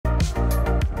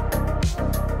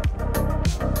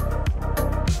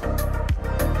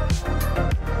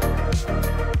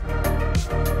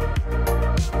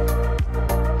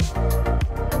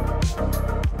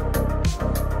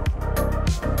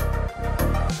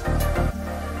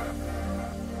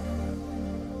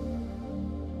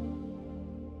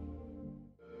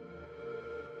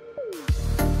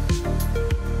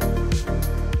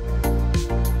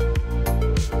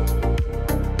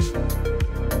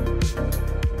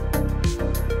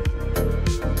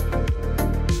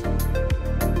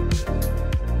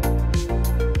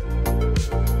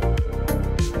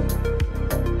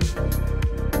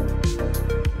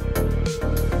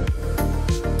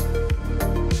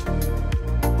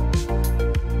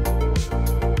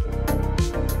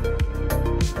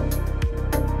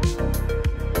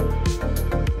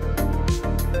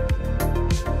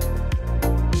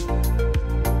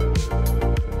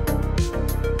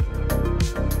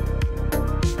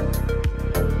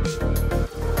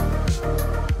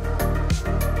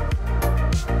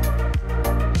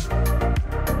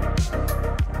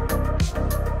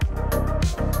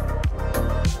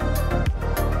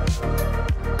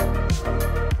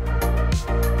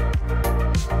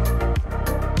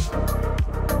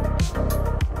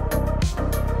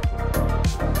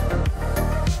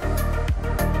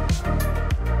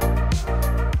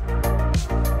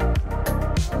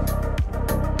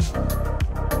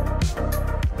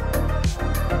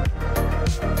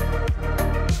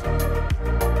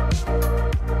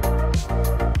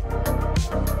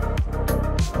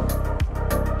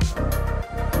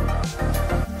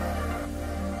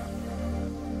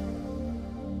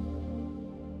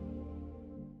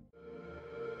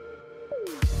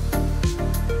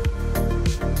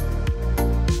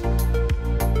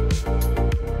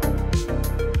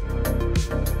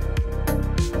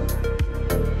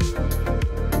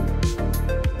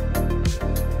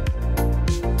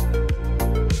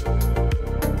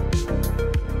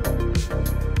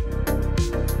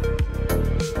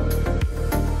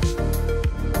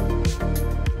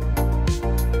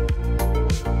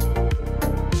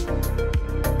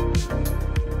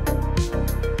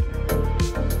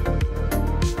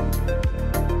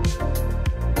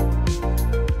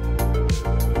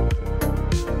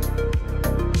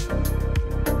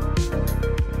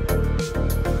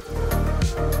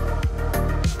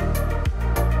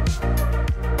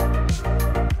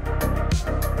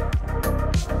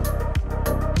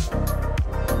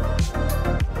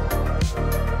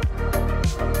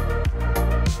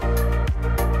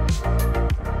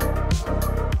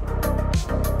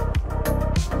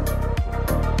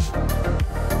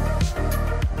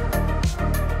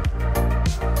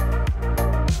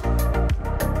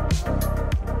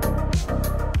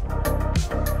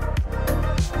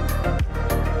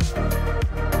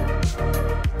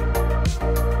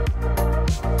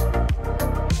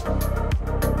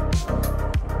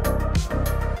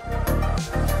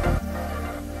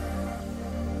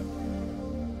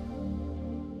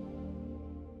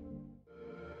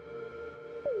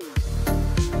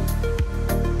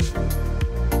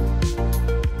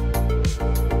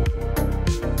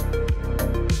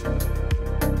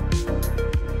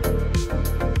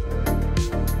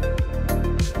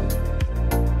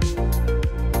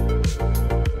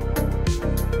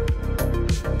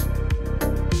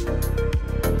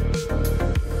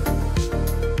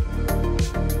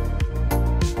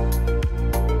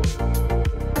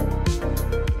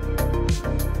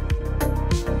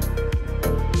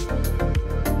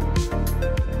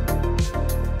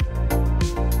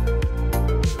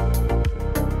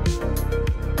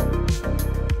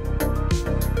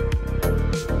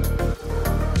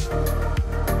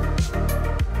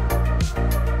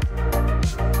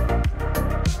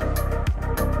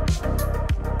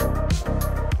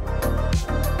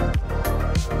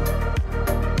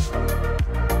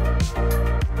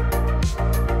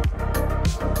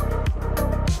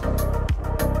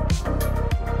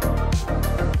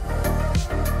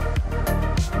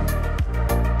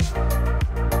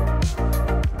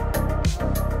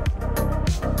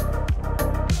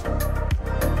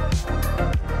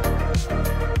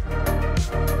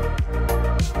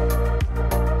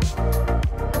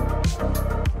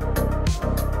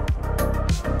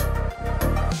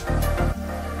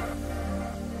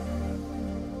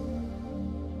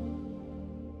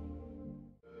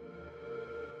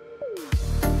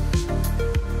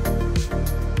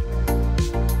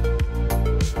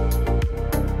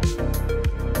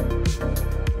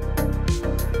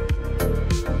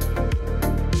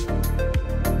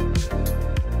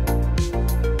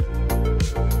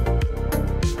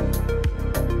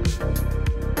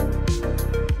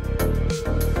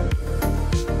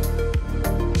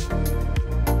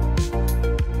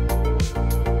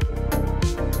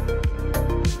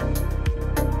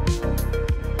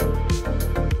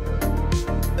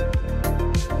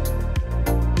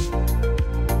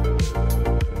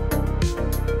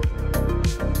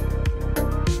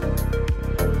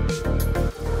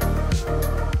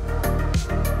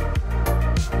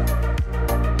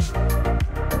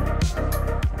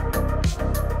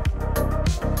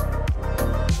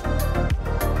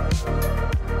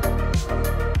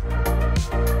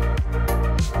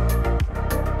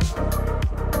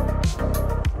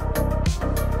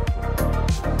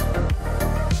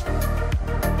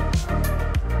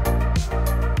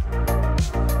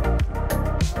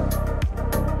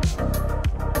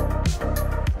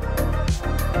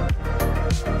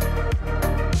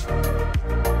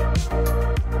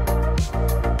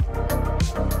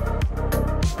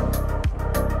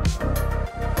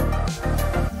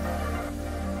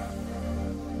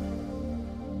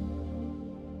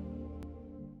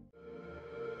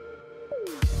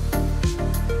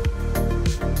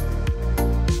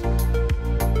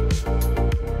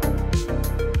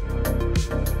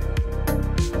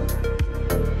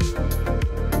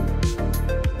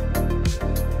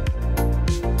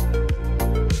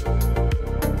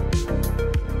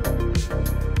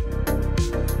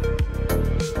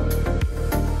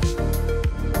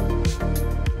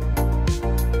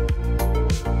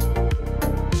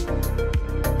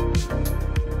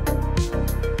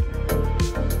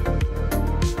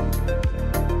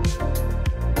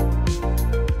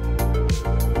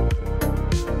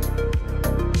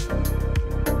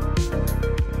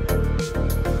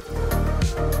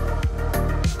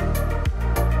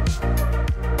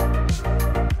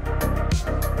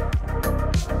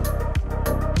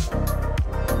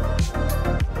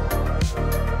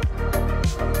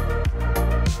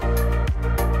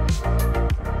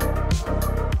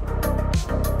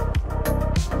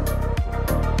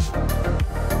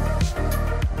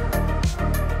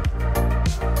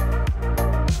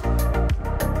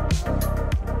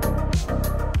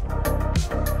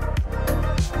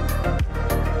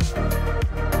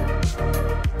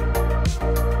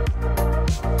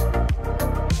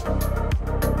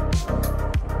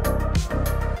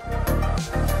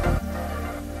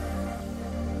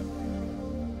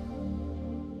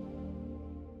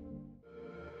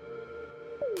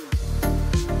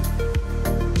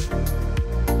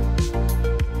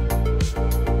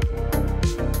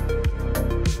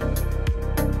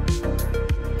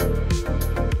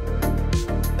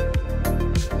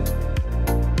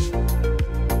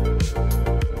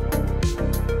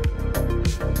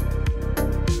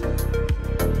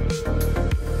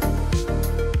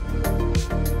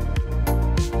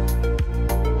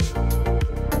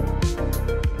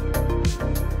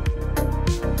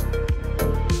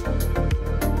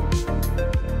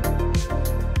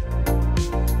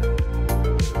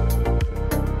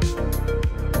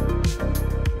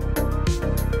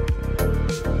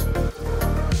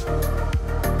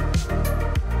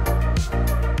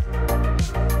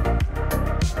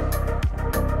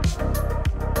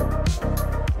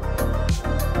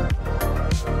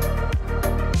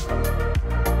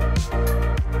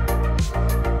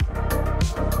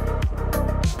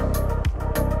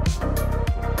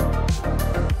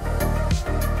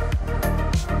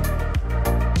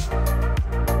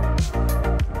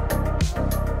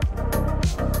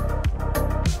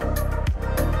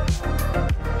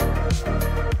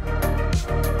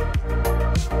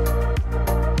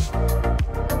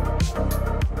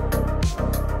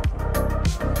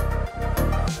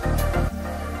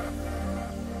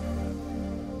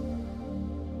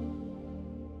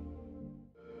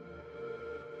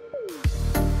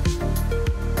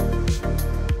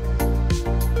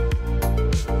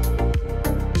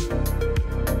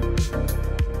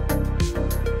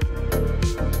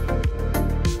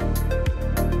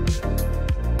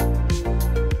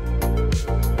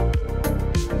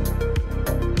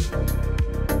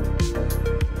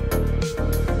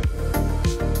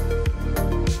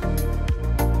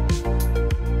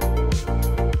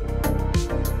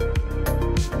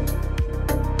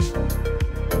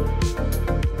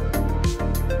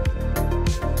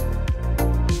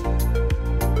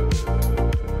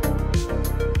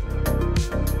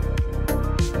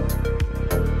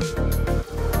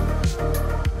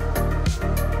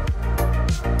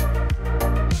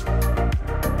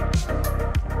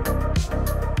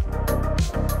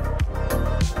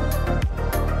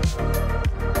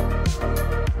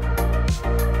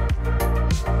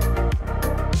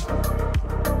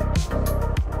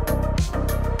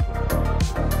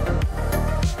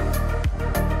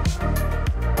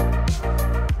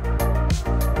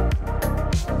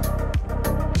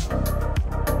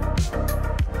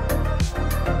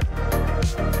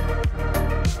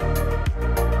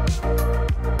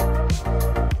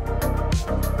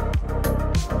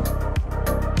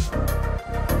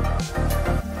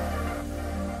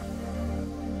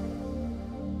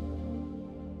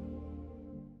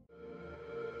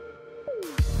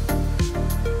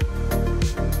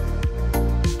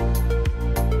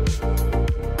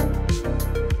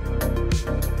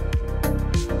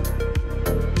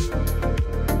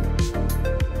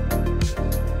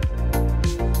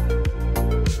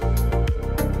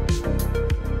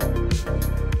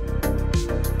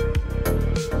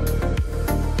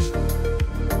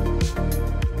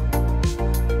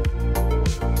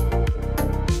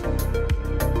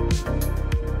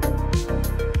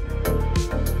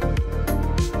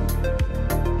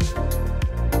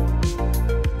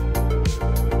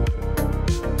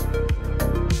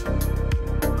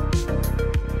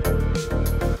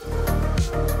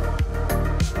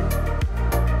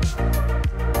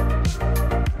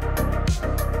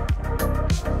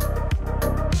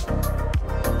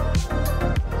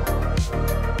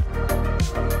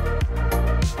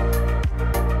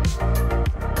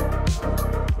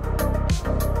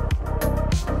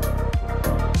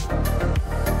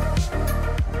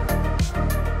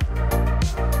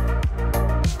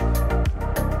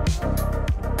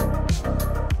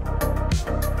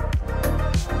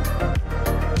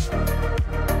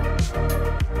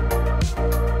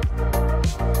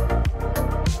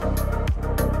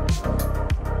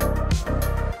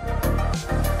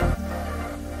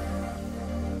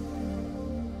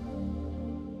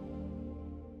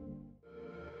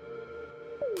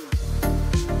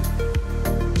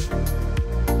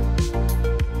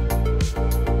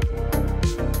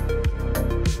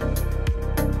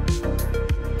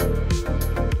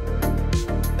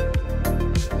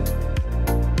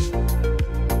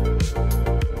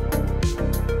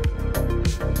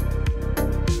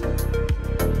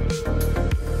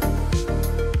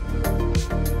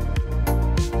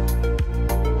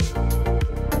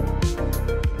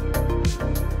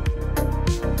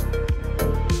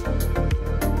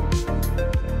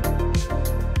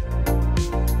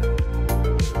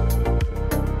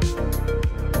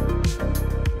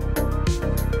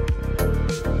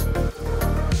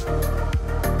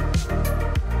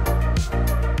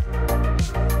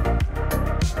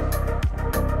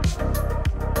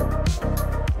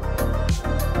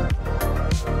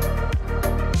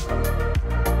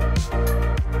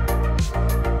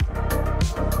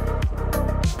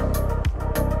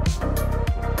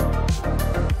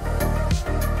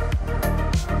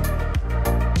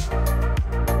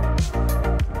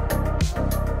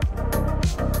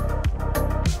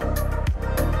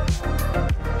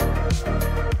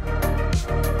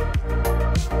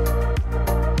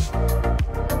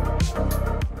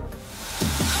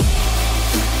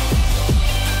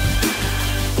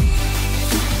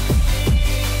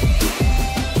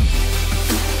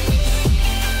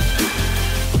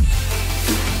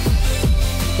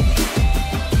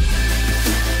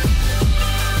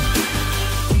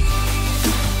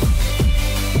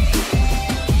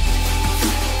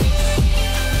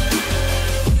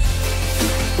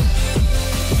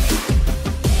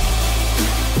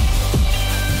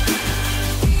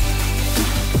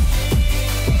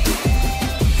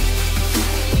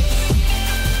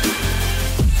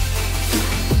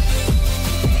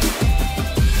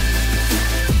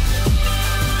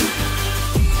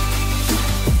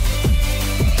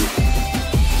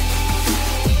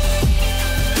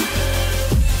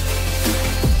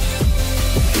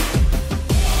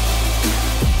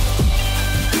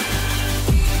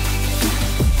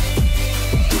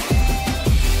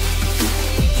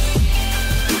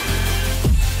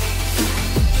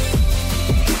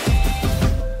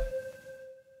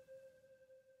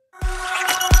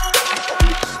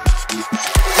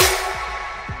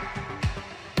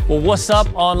Well, what's up,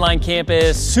 online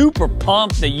campus? Super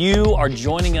pumped that you are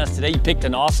joining us today. You picked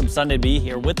an awesome Sunday to be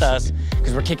here with us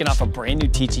because we're kicking off a brand new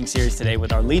teaching series today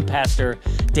with our lead pastor,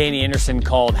 Danny Anderson,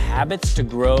 called Habits to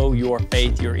Grow Your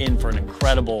Faith. You're in for an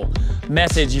incredible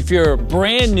message. If you're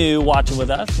brand new watching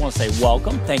with us, I want to say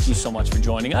welcome. Thank you so much for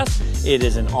joining us. It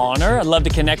is an honor. I'd love to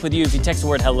connect with you. If you text the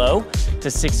word hello to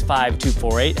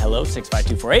 65248, hello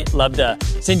 65248. Love to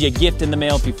send you a gift in the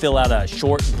mail if you fill out a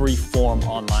short, brief form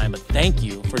online. But thank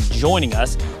you for joining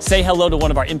us. Say hello to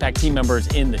one of our Impact team members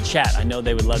in the chat. I know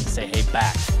they would love to say hey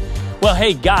back. Well,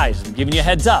 hey guys, I'm giving you a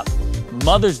heads up.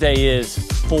 Mother's Day is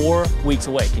 4 weeks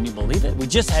away. Can you believe it? We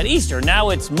just had Easter. Now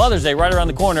it's Mother's Day right around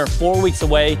the corner, 4 weeks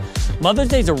away. Mother's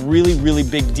Day is a really, really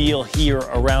big deal here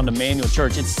around Emmanuel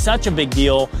Church. It's such a big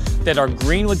deal that our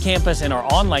Greenwood campus and our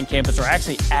online campus are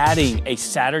actually adding a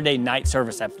Saturday night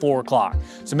service at 4 o'clock.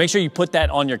 So make sure you put that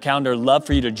on your calendar. Love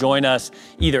for you to join us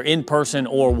either in person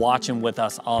or watching with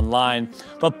us online.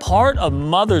 But part of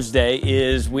Mother's Day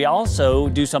is we also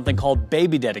do something called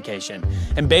baby dedication.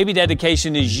 And baby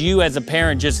dedication is you as a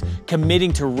parent just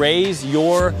committing to raise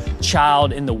your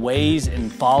child in the ways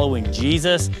and following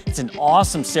Jesus. It's an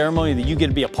awesome ceremony that you get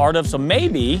to be a part of. So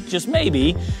maybe, just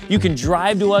maybe, you can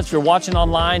drive to us if you're watching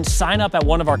online, sign up at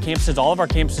one of our campuses. All of our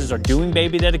campuses are doing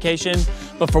baby dedication.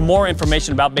 But for more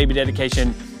information about baby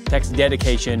dedication, text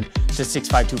dedication to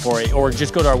 65248 or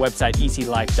just go to our website,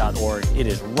 eclife.org. It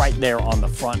is right there on the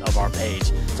front of our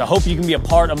page. So I hope you can be a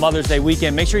part of Mother's Day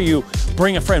weekend. Make sure you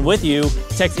bring a friend with you.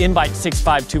 Text invite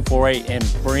 65248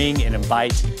 and bring and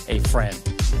invite a friend.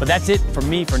 But that's it for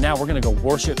me for now. We're going to go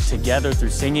worship together through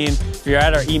singing. If you're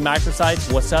at our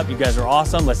e-microsites, what's up? You guys are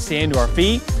awesome. Let's stand to our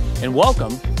feet and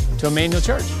welcome to Emmanuel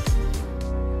Church.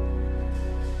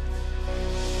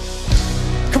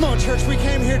 Come on, church, we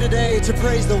came here today to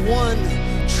praise the one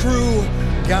true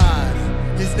God.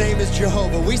 His name is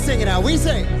Jehovah. We sing it out. We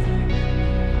sing.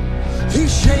 He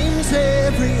shames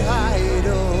every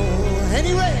idol, and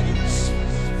he reigns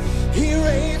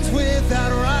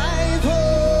without rival.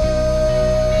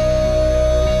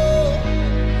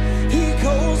 He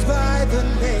goes by the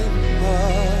name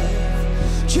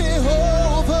of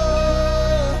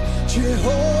Jehovah,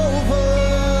 Jehovah.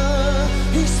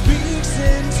 He speaks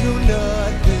into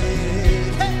nothing.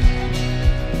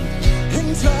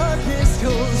 Darkness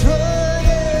goes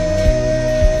running,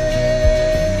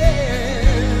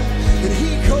 and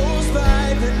he goes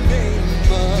by the name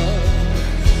of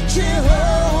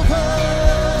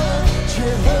Jehovah.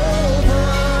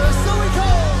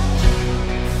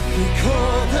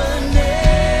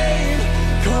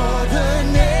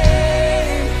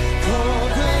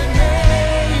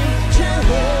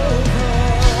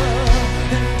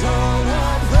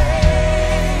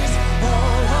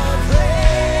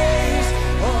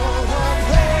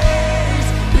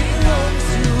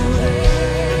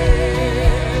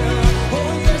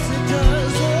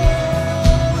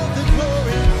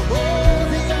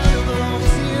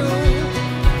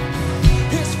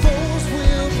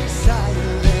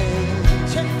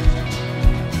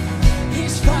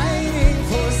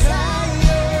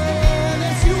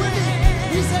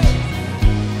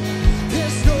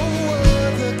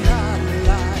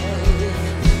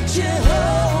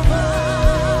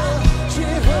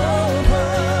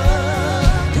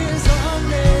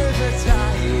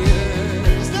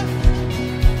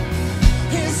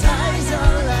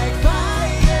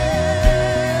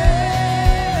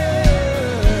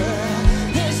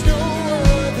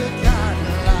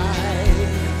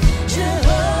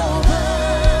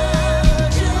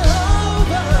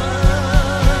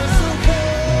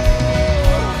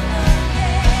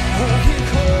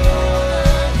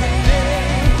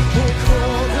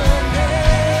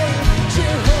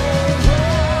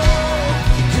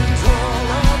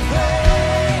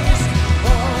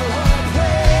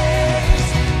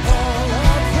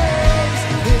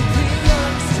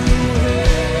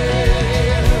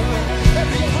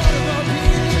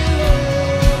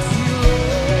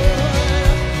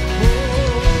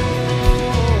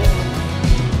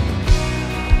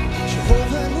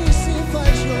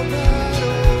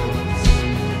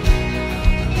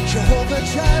 Jehovah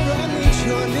Jireh, meet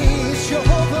your needs.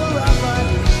 Jehovah Rapha,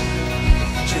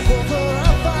 Jehovah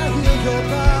Rapha, heal your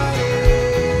body.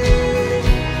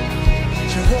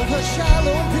 Jehovah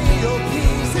Shalom, be your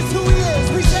peace. It's who he is,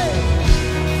 we say.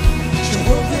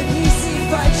 Jehovah Nissi,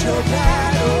 fight your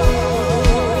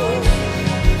battle.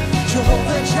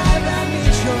 Jehovah Jireh,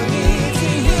 meet your needs.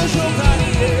 He heals your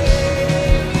body.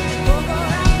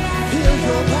 Heal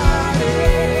your body.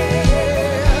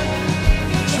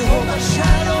 Jehovah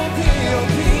Shalom, be your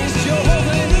peace.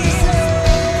 Jehovah Nissi.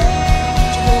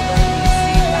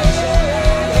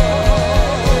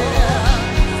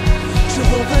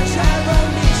 Jehovah Jireh,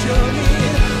 meet your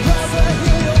need. Rapha,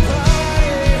 heal your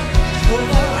body.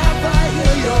 Jehovah Rapha,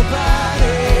 heal your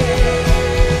body.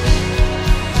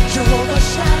 Jehovah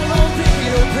Shalom, be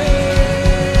your praise.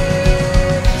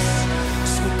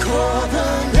 So call the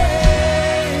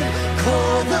name,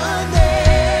 call the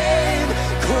name,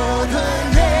 call the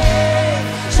name,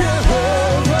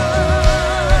 Jehovah.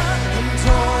 And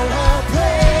all our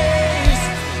praise,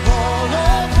 all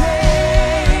our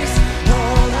praise,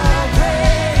 all our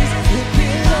praise, it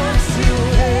belongs to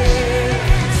him.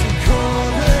 So call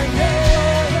the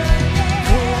name,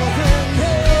 call the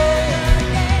name,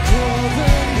 call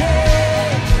the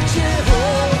name,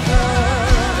 Jehovah.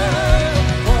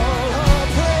 All our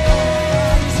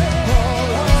praise, all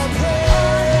our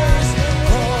praise,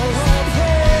 all our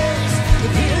praise,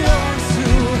 it belongs to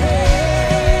him.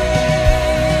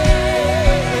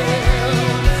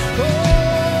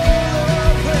 All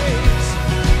our praise,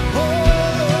 all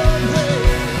our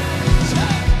praise.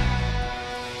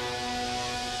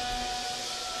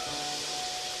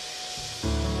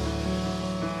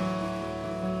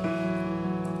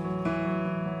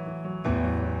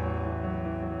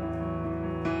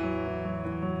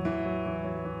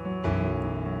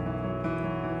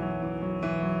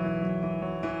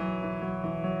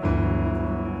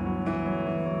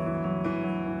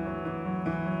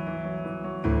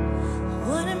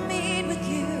 Wanna meet with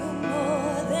you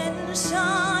more than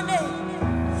Sunday.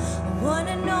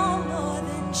 Wanna know more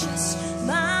than just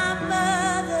my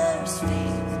mother's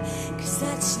faith. 'Cause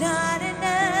that's not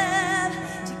enough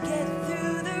to get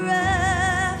through the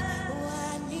rough. Oh,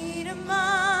 I need a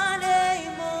Monday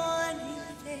morning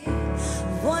faith.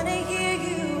 Wanna hear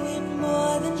you in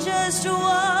more than just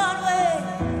one way.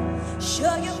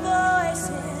 Show your voice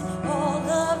in all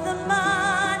of the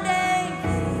Monday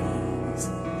days.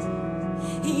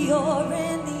 You're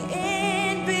in the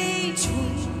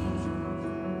in-between.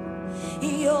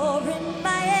 You're in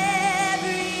my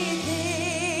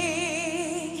everything.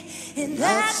 And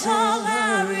that's all I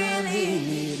really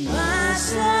need. My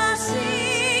soul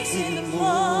sings in the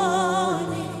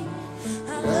morning.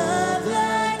 I love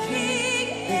the King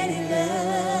and he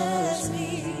loves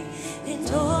me. And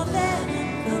all that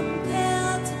I'm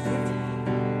compelled to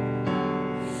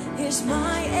do is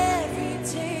my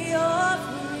everyday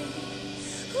offering.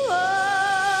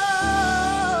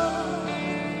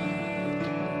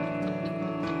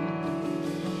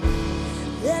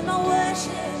 Let my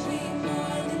worship be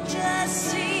more than just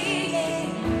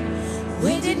singing.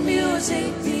 When did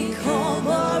music become a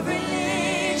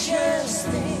religious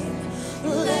thing?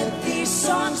 Let these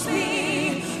songs be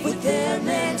what they're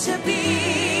meant to be.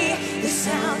 The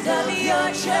sound of your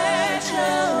church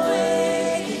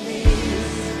awakening.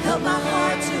 Help my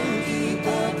heart to keep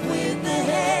up with the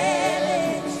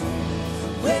heavens,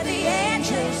 where the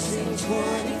angels sing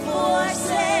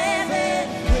 24/7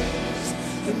 praise.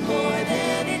 You're more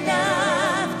than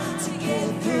enough to get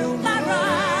through my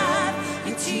ride.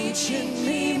 You're teaching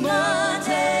me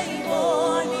Monday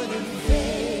morning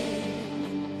faith.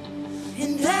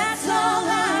 And that's all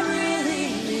I really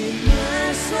need. My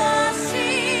soul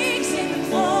sings in the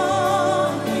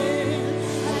morning.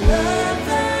 I love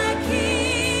the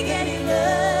King and he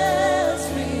loves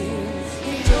me.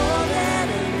 And all that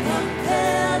I'm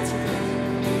compelled to do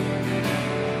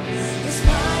is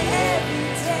my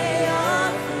everyday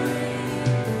offering.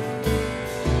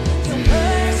 Your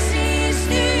mercy is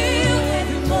new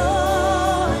every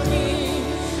morning.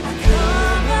 I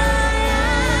come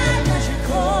alive 'cause you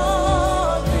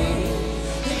call me.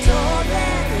 And all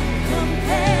that I'm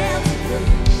compelled to do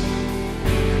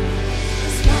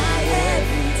is my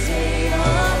everyday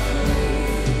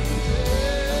offering.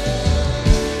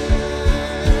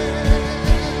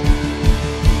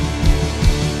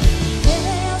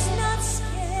 Hell's not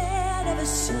scared of a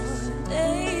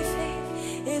Sunday faith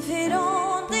if it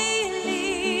only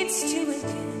leads to an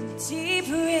empty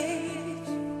praise.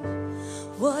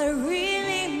 What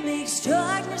really makes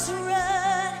darkness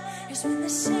run is when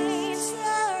the saints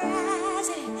are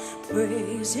rising,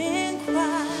 praising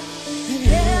choir. And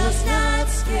hell's not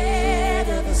scared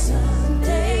of a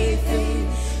Sunday faith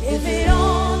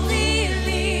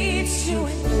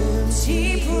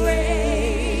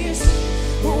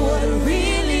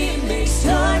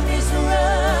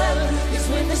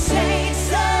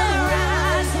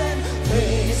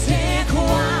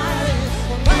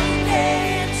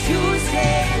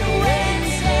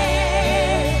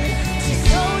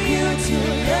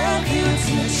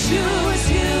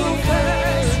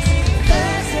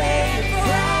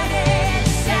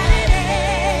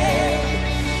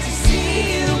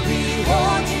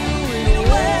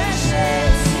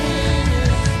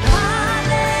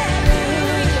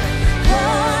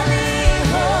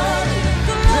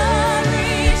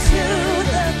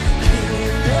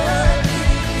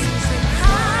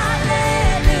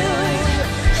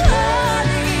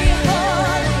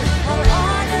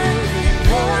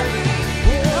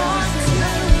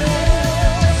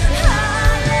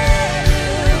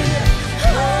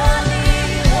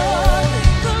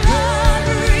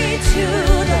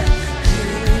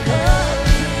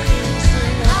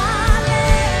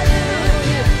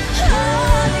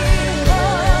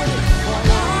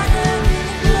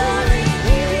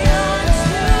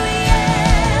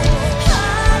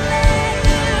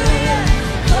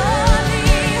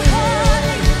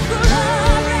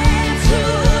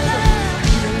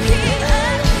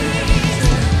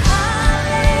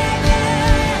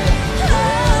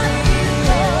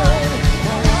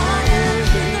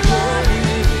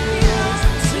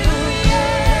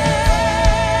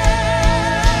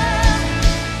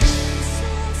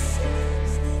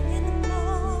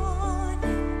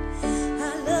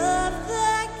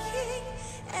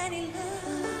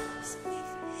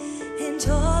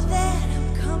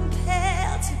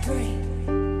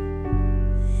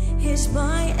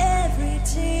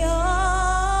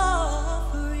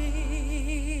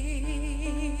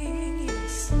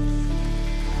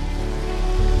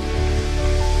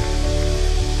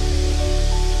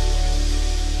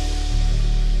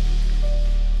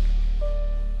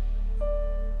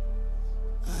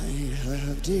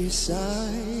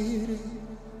decided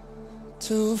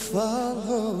to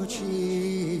follow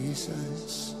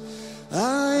Jesus.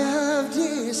 I have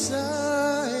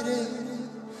decided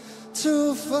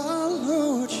to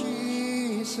follow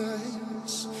Jesus.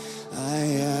 I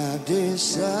have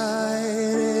decided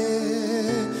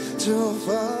to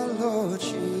follow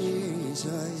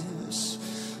Jesus.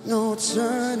 No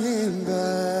turning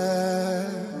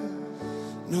back,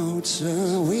 no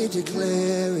turn. We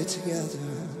declare it together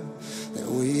that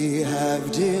we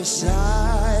have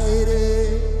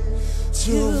decided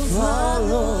to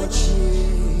follow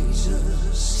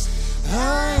Jesus.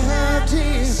 I have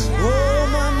decided, oh,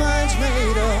 my mind's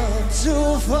made up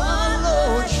to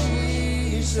follow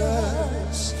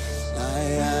Jesus. I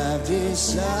have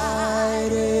decided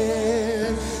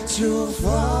to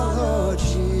follow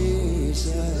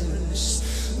Jesus.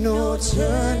 No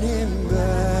turning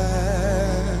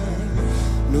back,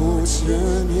 no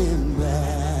turning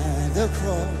back. The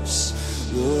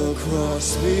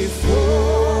cross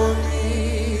before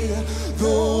me, the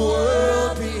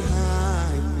world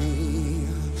behind me.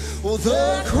 Oh,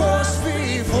 the cross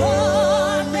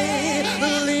before me,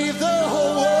 leave the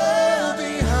whole world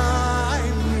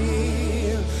behind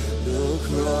me. The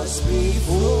cross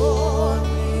before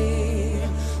me,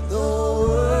 the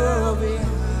world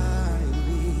behind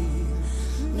me.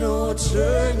 No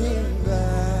turning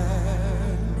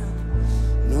back,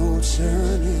 no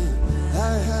turning.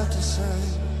 I have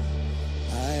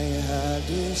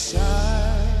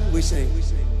decided, we sing,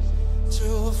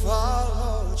 to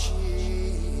follow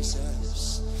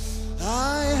Jesus.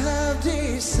 I have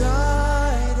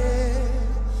decided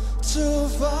to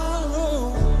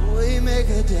follow. We make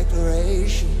a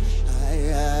declaration. I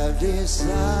have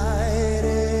decided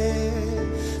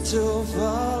to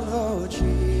follow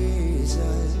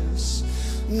Jesus.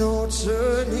 No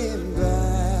turning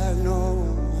back, no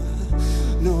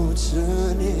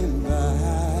turning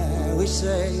back. We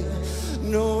say,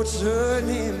 no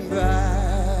turning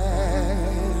back,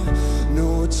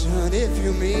 no turn. If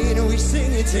you mean, we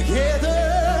sing it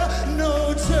together.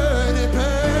 No turning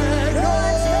back, no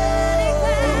turning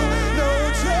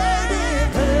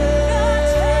back,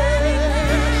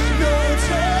 no turning back, no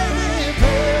turning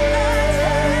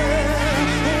back,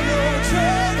 no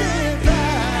turning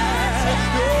back,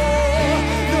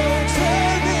 no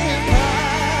turning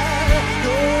back,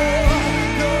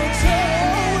 no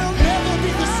turn. We'll never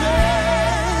be the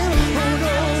same.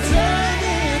 No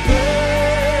turning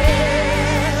back.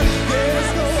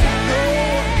 There's no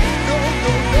turning,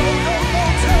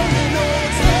 no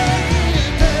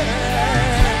turning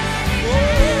back. Oh,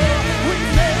 we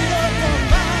made up our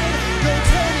mind. No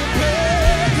turning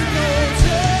back, no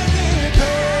turning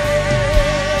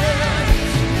back,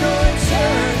 no turning back,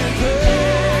 no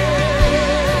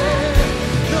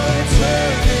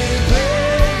turning back, no turning back, no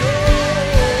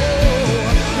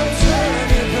turning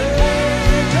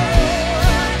back,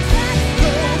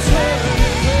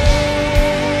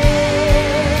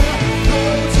 no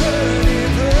turning back, no turning back.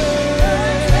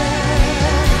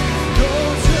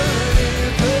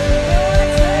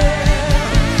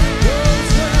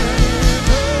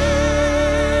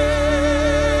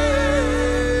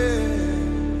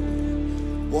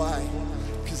 Why?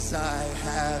 'Cause I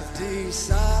have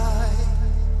decided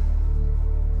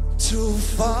to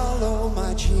follow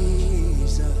my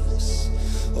Jesus.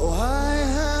 Oh, I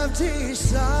have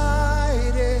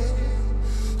decided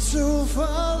to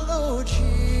follow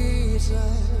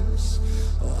Jesus.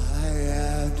 Oh, I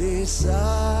have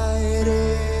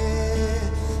decided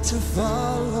to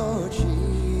follow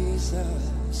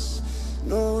Jesus.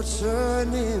 No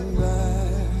turning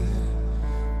back,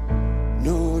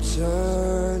 no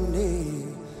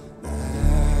turning back.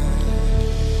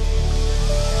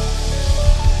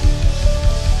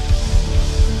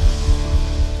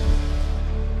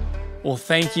 Well,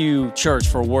 thank you, church,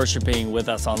 for worshiping with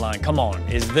us online. Come on,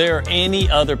 is there any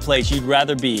other place you'd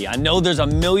rather be? I know there's a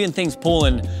million things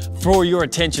pulling for your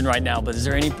attention right now, but is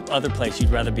there any other place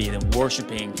you'd rather be than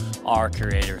worshiping our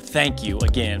Creator? Thank you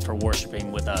again for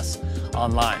worshiping with us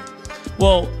online.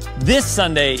 Well, this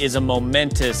Sunday is a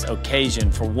momentous occasion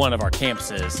for one of our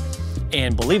campuses.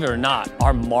 And believe it or not,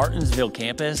 our Martinsville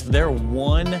campus, they're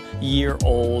 1 year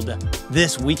old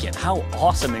this weekend. How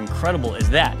awesome and incredible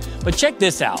is that? But check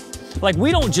this out. Like,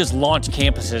 we don't just launch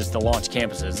campuses to launch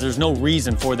campuses. There's no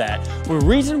reason for that. The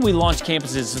reason we launch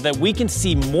campuses is so that we can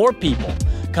see more people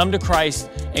come to Christ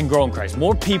and grow in Christ.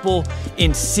 More people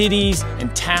in cities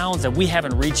and towns that we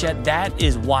haven't reached yet. That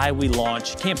is why we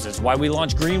launch campuses, why we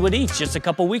launched Greenwood East just a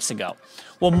couple weeks ago.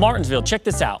 Well, Martinsville, check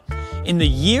this out. In the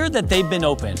year that they've been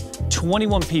open,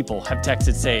 21 people have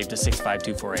texted SAVE to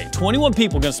 65248. 21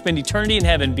 people are going to spend eternity in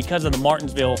heaven because of the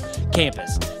Martinsville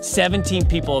campus. 17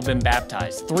 people have been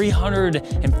baptized.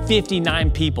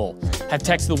 359 people have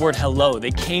texted the word hello.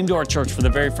 They came to our church for the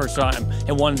very first time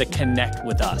and wanted to connect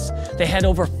with us. They had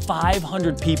over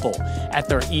 500 people at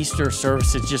their Easter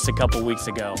services just a couple weeks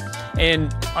ago.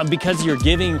 And because of your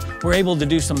giving, we're able to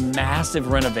do some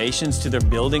massive renovations to their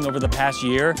building over the past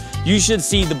year. You should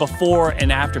see the before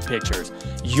and after pictures.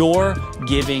 Your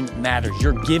giving matters.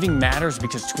 Your giving matters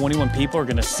because 21 people are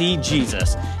going to see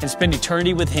Jesus and spend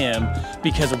eternity with him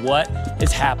because of what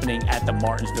is happening at the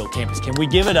Martinsville campus. Can we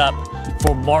give it up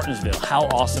for Martinsville? How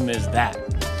awesome is that?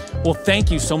 Well,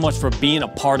 thank you so much for being a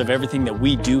part of everything that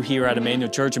we do here at Emmanuel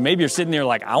Church. And maybe you're sitting there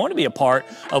like, I want to be a part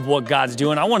of what God's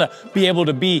doing. I want to be able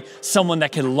to be someone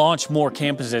that can launch more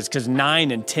campuses because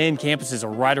 9 and 10 campuses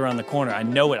are right around the corner. I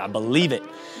know it. I believe it.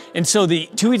 And so the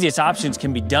two easiest options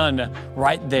can be done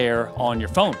right there on your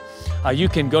phone. You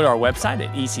can go to our website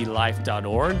at eclife.org/give,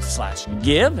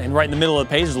 and right in the middle of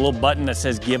the page is a little button that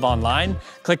says Give Online.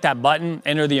 Click that button,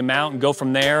 enter the amount, and go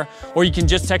from there. Or you can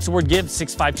just text the word GIVE,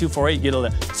 65248, get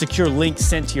a secure link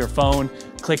sent to your phone.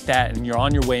 Click that, and you're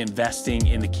on your way investing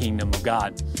in the kingdom of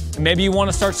God. And maybe you want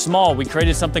to start small. We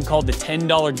created something called the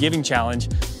 $10 Giving Challenge.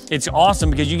 It's awesome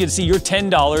because you get to see your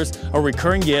 $10, a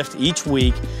recurring gift each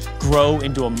week, grow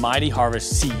into a mighty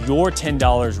harvest, see your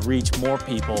 $10 reach more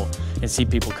people, and see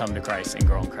people come to Christ and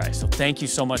grow in Christ. So thank you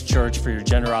so much, church, for your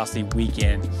generosity week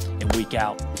in and week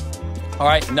out. All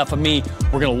right, enough of me.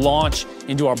 We're going to launch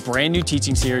into our brand new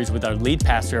teaching series with our lead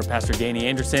pastor, Pastor Danny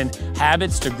Anderson,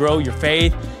 Habits to Grow Your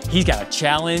Faith. He's got a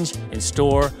challenge in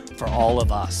store for all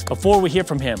of us. Before we hear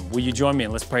from him, will you join me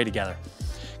and let's pray together?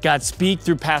 God, speak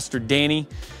through Pastor Danny.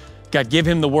 God, give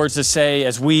him the words to say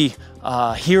as we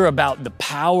hear about the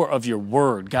power of your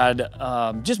word. God,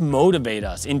 just motivate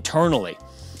us internally.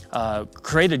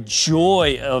 Create a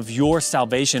joy of your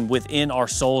salvation within our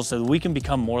souls so that we can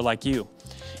become more like you.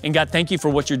 And God, thank you for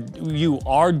what you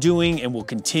are doing and will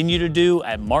continue to do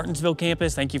at Martinsville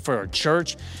campus. Thank you for our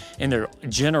church and their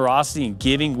generosity and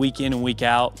giving week in and week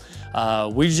out.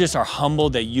 We just are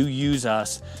humbled that you use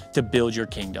us to build your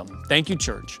kingdom. Thank you,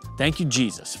 church. Thank you,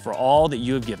 Jesus, for all that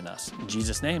you have given us. In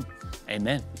Jesus' name,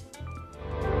 amen.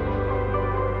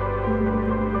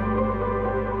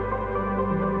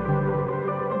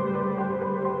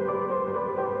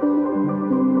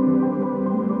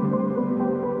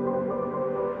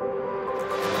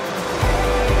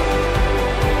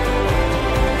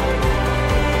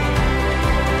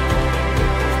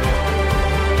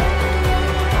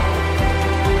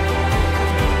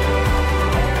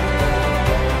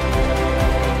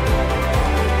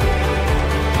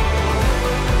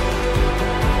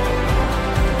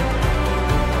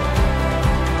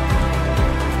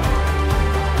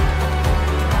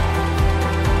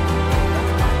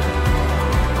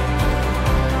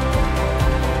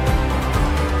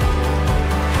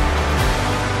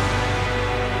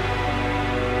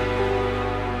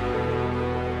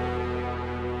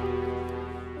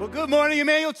 Good morning,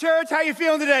 Emmanuel Church. How you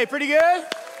feeling today? Pretty good?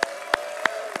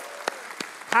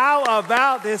 How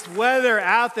about this weather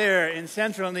out there in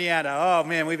central Indiana? Oh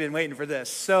man, we've been waiting for this.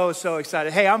 So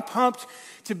excited. Hey, I'm pumped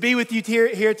to be with you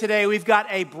here today. We've got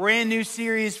a brand new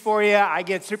series for you. I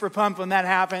get super pumped when that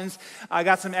happens. I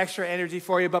got some extra energy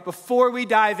for you. But before we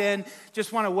dive in,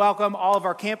 just want to welcome all of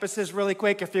our campuses really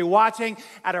quick. If you're watching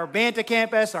at our Banta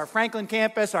campus, our Franklin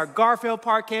campus, our Garfield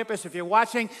Park campus, if you're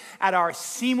watching at our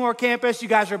Seymour campus, you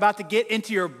guys are about to get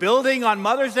into your building on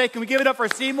Mother's Day. Can we give it up for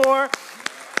Seymour?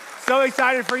 So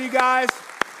excited for you guys.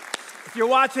 If you're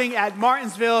watching at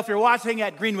Martinsville, if you're watching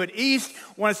at Greenwood East,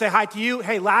 I want to say hi to you.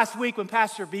 Hey, last week when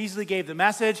Pastor Beasley gave the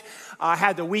message, I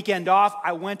had the weekend off.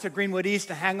 I went to Greenwood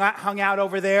East and hung out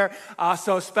over there.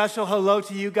 So special hello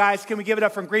to you guys. Can we give it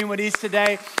up from Greenwood East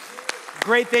today?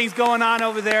 Great things going on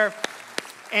over there.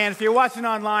 And if you're watching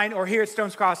online or here at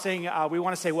Stones Crossing, we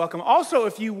want to say welcome. Also,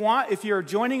 if you're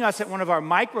joining us at one of our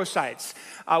microsites,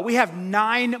 we have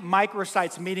 9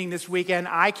 microsites meeting this weekend.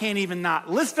 I can't even not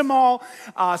list them all,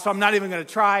 so I'm not even going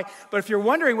to try. But if you're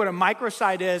wondering what a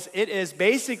microsite is, it is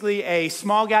basically a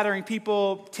small gathering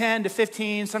people, 10 to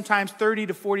 15, sometimes 30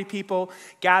 to 40 people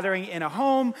gathering in a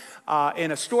home,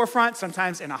 in a storefront,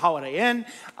 sometimes in a Holiday Inn.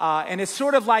 And it's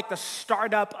sort of like the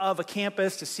startup of a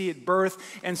campus to see it birth.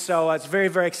 And so it's very,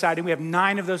 very exciting. We have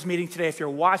 9 of those meeting today. If you're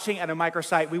watching at a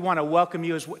microsite, we want to welcome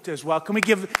you as well. Can we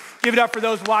give it up for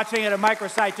those watching at a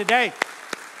microsite today?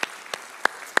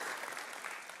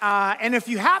 And if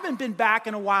you haven't been back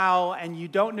in a while and you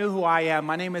don't know who I am,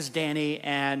 my name is Danny,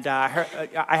 and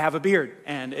I have a beard,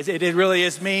 and it really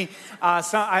is me.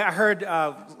 So I heard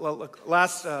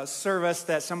last service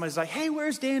that somebody's like, hey,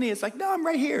 where's Danny? It's like, no, I'm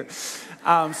right here.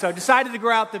 So I decided to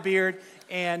grow out the beard,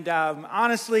 and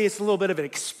honestly, it's a little bit of an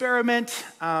experiment.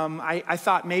 I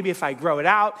thought maybe if I grow it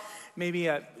out,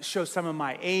 maybe show some of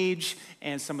my age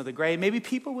and some of the gray, maybe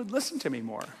people would listen to me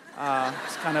more.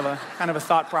 It's kind of a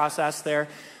thought process there.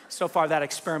 So far, that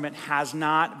experiment has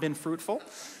not been fruitful.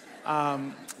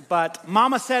 But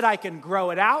Mama said I can grow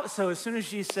it out, so as soon as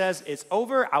she says it's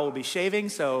over, I will be shaving,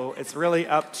 so it's really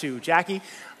up to Jackie.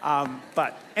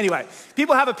 But anyway,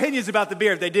 people have opinions about the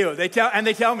beard. They do. They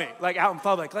tell me, like out in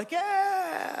public, like,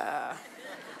 yeah.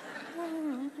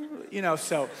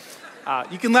 So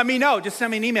you can let me know. Just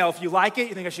send me an email if you like it,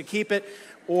 you think I should keep it,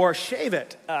 or shave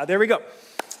it. There we go.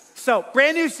 So,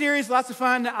 brand new series, lots of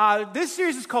fun. This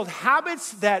series is called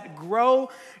Habits That Grow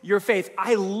Your Faith.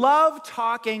 I love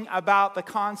talking about the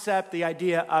concept, the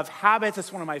idea of habits.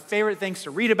 It's one of my favorite things to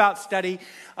read about, study.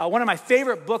 One of my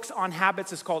favorite books on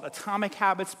habits is called Atomic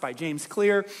Habits by James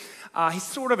Clear. He's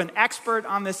sort of an expert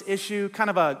on this issue, kind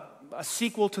of a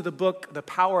sequel to the book The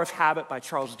Power of Habit by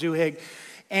Charles Duhigg.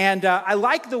 And I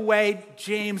like the way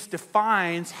James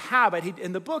defines habit.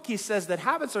 In the book, he says that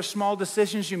habits are small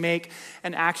decisions you make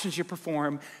and actions you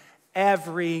perform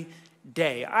every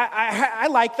day. I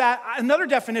like that. Another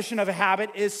definition of a habit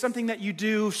is something that you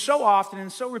do so often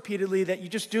and so repeatedly that you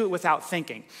just do it without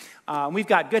thinking. We've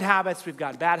got good habits. We've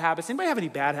got bad habits. Anybody have any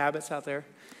bad habits out there?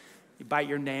 You bite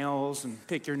your nails and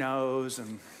pick your nose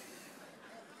and...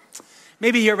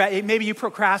 Maybe you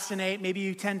procrastinate. Maybe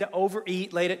you tend to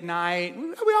overeat late at night.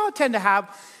 We all tend to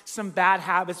have some bad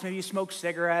habits. Maybe you smoke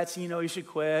cigarettes and you know you should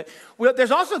quit. Well,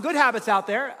 there's also good habits out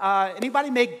there.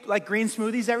 Anybody make like green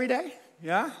smoothies every day?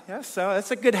 Yeah. So that's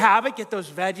a good habit. Get those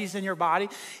veggies in your body.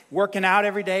 Working out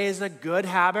every day is a good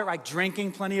habit, right?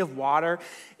 Drinking plenty of water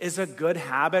is a good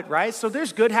habit, right? So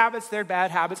there's good habits, there's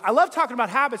bad habits. I love talking about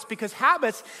habits because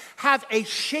habits have a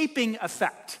shaping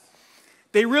effect.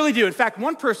 They really do. In fact,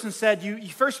 one person said, you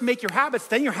first make your habits,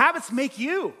 then your habits make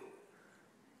you.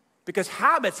 Because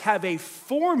habits have a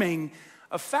forming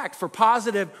effect for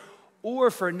positive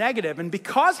or for negative. And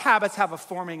because habits have a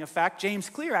forming effect, James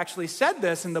Clear actually said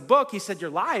this in the book. He said,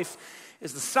 your life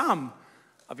is the sum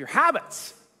of your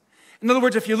habits. In other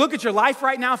words, if you look at your life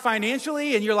right now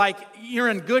financially and you're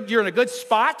in a good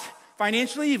spot,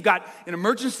 financially, you've got an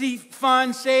emergency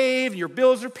fund saved, your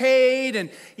bills are paid,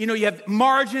 and you have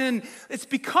margin. It's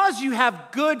because you have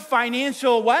good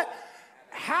financial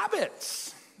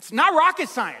habits. It's not rocket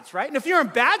science, right? And if you're in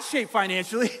bad shape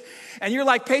financially, and you're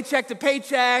like paycheck to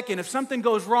paycheck, and if something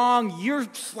goes wrong, you're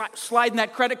sliding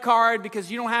that credit card because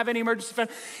you don't have any emergency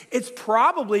fund, it's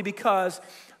probably because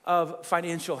of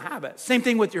financial habits. Same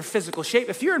thing with your physical shape.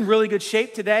 If you're in really good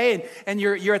shape today and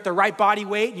you're at the right body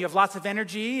weight and you have lots of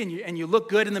energy and you look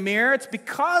good in the mirror, it's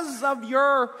because of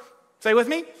your, say with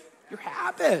me, your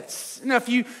habits.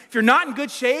 If you're not in good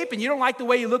shape and you don't like the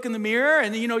way you look in the mirror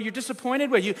and you're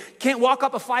disappointed where you can't walk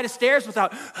up a flight of stairs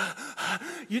without,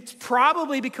 it's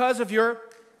probably because of your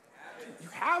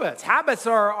habits. Habits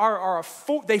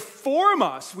they form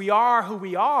us. We are who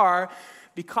we are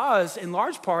because in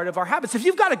large part of our habits. If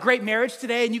you've got a great marriage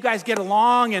today and you guys get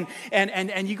along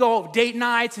and you go date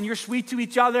nights and you're sweet to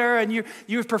each other and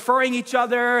you're preferring each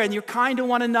other and you're kind to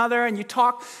one another and you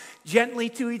talk gently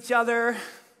to each other,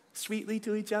 sweetly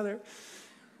to each other,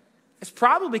 it's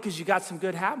probably because you got some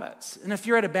good habits. And if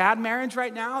you're at a bad marriage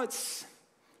right now, it's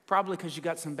probably because you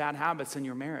got some bad habits in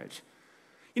your marriage.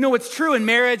 What's true in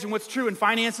marriage and what's true in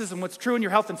finances and what's true in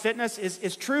your health and fitness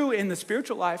is true in the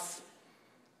spiritual life.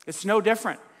 It's no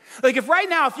different. Like if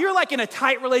you're like in a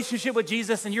tight relationship with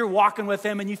Jesus and you're walking with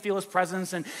him and you feel his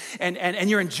presence and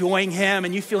you're enjoying him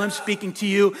and you feel him speaking to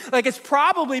you, like it's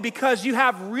probably because you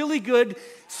have really good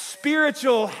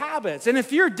spiritual habits. And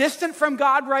if you're distant from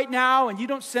God right now and you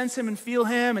don't sense him and feel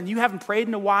him and you haven't prayed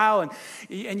in a while and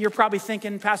you're probably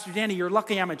thinking, Pastor Danny, you're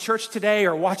lucky I'm at church today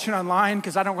or watching online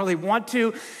because I don't really want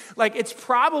to. Like it's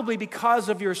probably because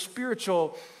of your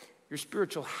spiritual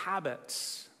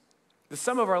habits. The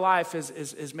sum of our life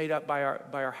is made up by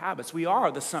our habits. We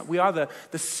are the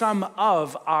sum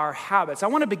of our habits. I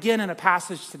want to begin in a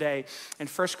passage today in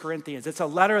 1 Corinthians. It's a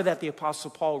letter that the Apostle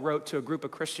Paul wrote to a group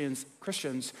of Christians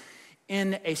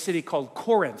in a city called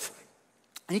Corinth.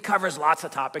 And he covers lots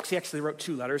of topics. He actually wrote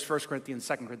 2 letters, 1 Corinthians,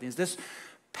 2 Corinthians. This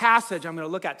passage I'm going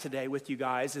to look at today with you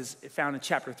guys is found in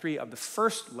chapter 3 of the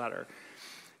first letter.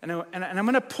 And I'm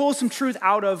going to pull some truth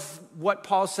out of what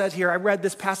Paul said here. I read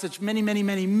this passage many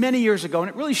years ago, and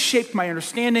it really shaped my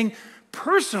understanding,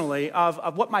 personally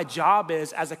of what my job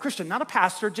is as a Christian, not a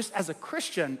pastor, just as a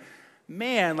Christian,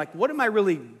 man, like what am I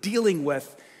really dealing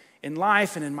with in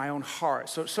life and in my own heart?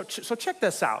 So check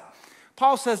this out.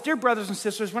 Paul says, dear brothers and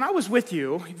sisters, when I was with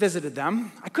you, he visited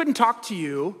them, I couldn't talk to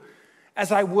you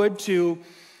as I would to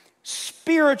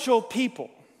spiritual people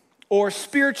or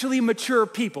spiritually mature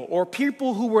people or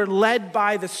people who were led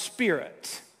by the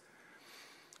Spirit.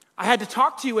 I had to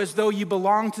talk to you as though you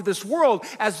belonged to this world,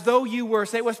 as though you were,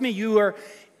 say it with me, you were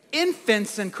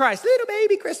infants in Christ, little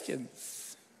baby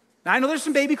Christians. Now, I know there's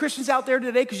some baby Christians out there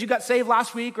today because you got saved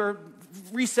last week or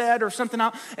reset or something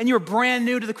else, and you're brand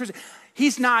new to the Christian.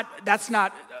 That's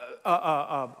not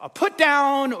a put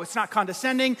down, it's not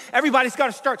condescending. Everybody's got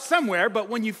to start somewhere, but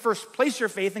when you first place your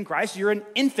faith in Christ, you're an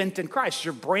infant in Christ.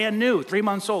 You're brand new, 3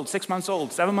 months old, 6 months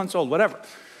old, 7 months old, whatever.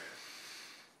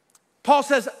 Paul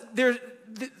says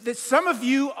that some of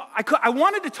you, I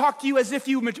wanted to talk to you as if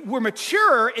you were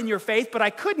mature in your faith, but I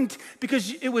couldn't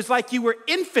because it was like you were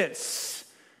infants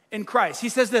in Christ. He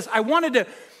says this, I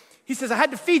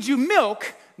had to feed you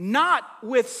milk, not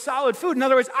with solid food. In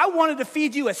other words, I wanted to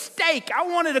feed you a steak. I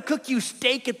wanted to cook you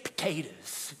steak and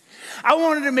potatoes. I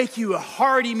wanted to make you a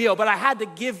hearty meal, but I had to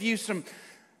give you some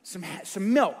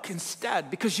milk instead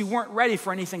because you weren't ready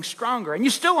for anything stronger. And you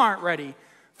still aren't ready.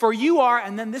 For you are,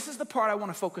 and then this is the part I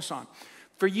want to focus on.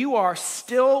 For you are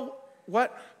still,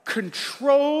 what?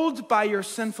 Controlled by your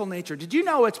sinful nature. Did you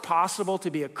know it's possible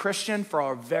to be a Christian for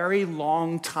a very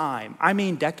long time? I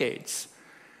mean decades.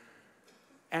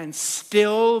 And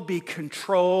still be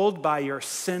controlled by your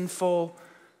sinful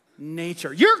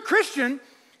nature. You're a Christian,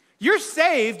 you're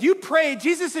saved, you prayed,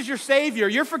 Jesus is your Savior,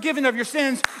 you're forgiven of your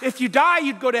sins. If you die,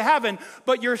 you'd go to heaven,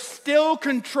 but you're still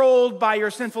controlled by your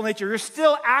sinful nature. You're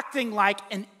still acting like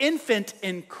an infant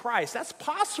in Christ. That's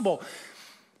possible.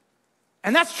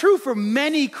 And that's true for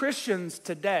many Christians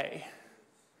today.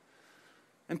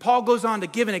 And Paul goes on to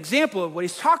give an example of what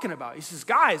he's talking about. He says,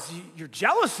 guys, you're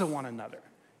jealous of one another.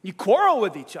 You quarrel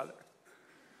with each other.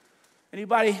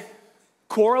 Anybody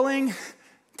quarreling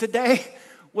today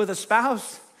with a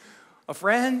spouse, a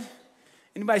friend?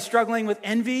 Anybody struggling with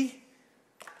envy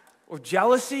or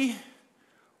jealousy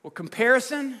or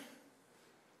comparison?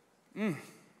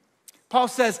 Paul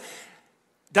says,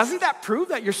 doesn't that prove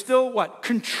that you're still, what,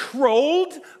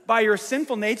 controlled by your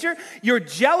sinful nature? Your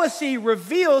jealousy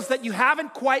reveals that you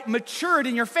haven't quite matured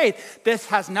in your faith. This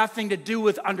has nothing to do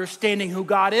with understanding who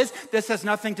God is. This has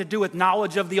nothing to do with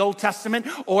knowledge of the Old Testament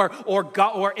or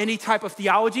God, or any type of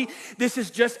theology. This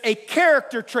is just a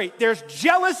character trait. There's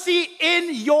jealousy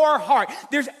in your heart.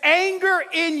 There's anger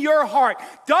in your heart.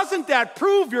 Doesn't that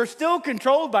prove you're still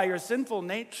controlled by your sinful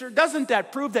nature? Doesn't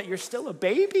that prove that you're still a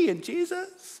baby in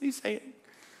Jesus? He's saying.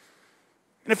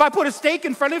 And if I put a steak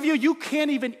in front of you, you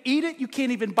can't even eat it, you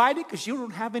can't even bite it because you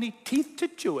don't have any teeth to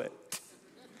chew it.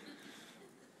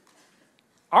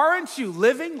 Aren't you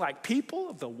living like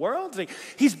people of the world?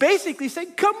 He's basically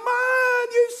saying, come on,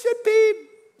 you should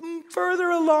be further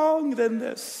along than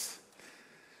this.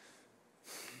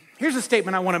 Here's a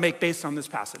statement I want to make based on this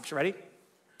passage. Ready?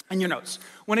 In your notes.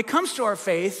 When it comes to our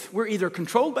faith, we're either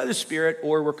controlled by the Spirit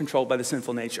or we're controlled by the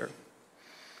sinful nature.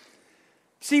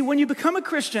 See, when you become a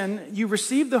Christian, you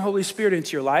receive the Holy Spirit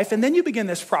into your life, and then you begin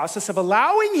this process of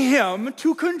allowing Him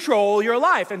to control your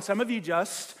life. And some of you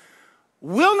just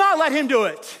will not let Him do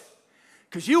it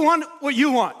because you want what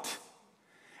you want.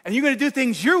 And you're going to do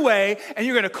things your way, and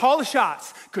you're going to call the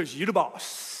shots because you're the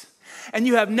boss. And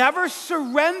you have never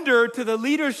surrendered to the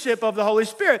leadership of the Holy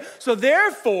Spirit. So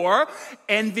therefore,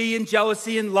 envy and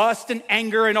jealousy and lust and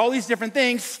anger and all these different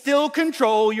things still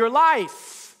control your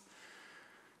life.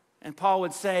 And Paul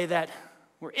would say that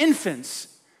we're infants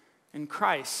in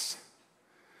Christ.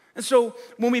 And so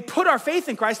when we put our faith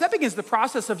in Christ, that begins the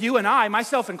process of you and I,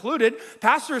 myself included.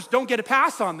 Pastors don't get a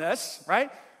pass on this,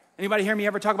 right? Anybody hear me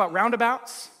ever talk about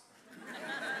roundabouts?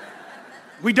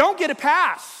 We don't get a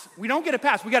pass. We don't get a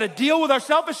pass. We got to deal with our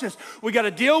selfishness. We got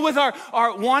to deal with our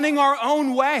wanting our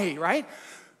own way, right?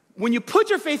 When you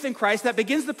put your faith in Christ, that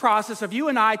begins the process of you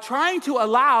and I trying to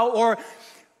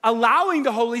allowing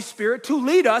the Holy Spirit to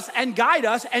lead us and guide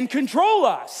us and control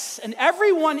us. And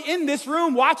everyone in this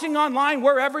room, watching online,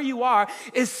 wherever you are,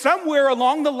 is somewhere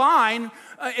along the line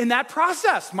in that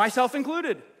process, myself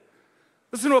included.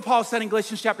 Listen to what Paul said in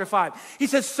Galatians chapter 5. He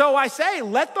says, so I say,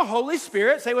 let the Holy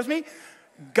Spirit, say it with me,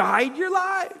 guide your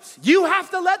lives. You have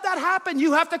to let that happen.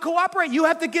 You have to cooperate. You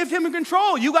have to give Him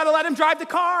control. You got to let Him drive the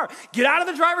car. Get out of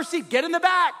the driver's seat. Get in the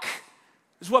back.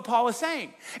 Is what Paul is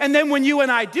saying. And then when you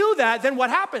and I do that, then what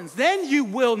happens? Then you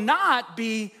will not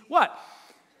be, what?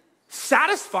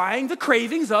 Satisfying the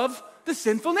cravings of the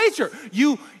sinful nature.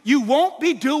 You won't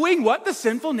be doing what the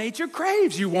sinful nature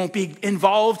craves. You won't be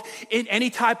involved in any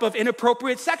type of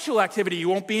inappropriate sexual activity. You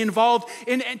won't be involved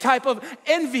in any type of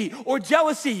envy or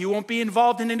jealousy. You won't be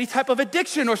involved in any type of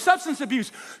addiction or substance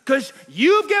abuse because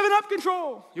you've given up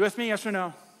control. You with me, yes or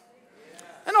no?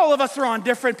 And all of us are on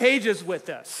different pages with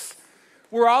this.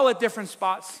 We're all at different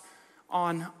spots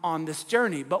on this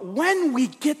journey. But when we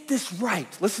get this right,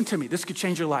 listen to me, this could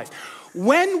change your life.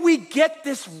 When we get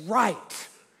this right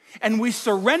and we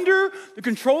surrender the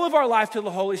control of our life to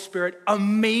the Holy Spirit,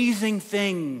 amazing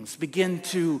things begin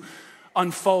to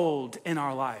unfold in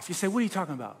our life. You say, what are you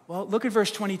talking about? Well, look at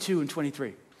verse 22 and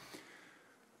 23.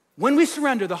 When we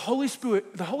surrender, the Holy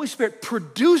Spirit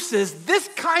produces this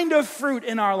kind of fruit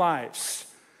in our lives.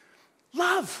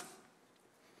 Love,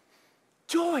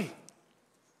 joy,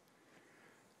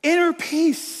 inner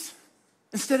peace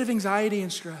instead of anxiety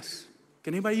and stress.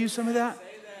 Can anybody use some of that?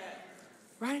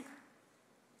 Right?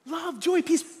 Love, joy,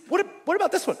 peace. What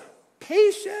about this one?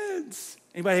 Patience.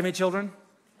 Anybody have any children?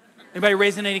 Anybody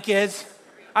raising any kids?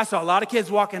 I saw a lot of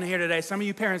kids walking in here today. Some of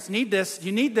you parents need this.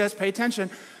 You need this. Pay attention.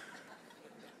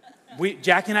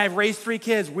 Jackie and I have raised 3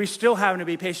 kids. We're still having to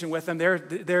be patient with them.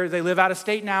 They live out of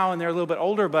state now, and they're a little bit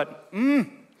older, but we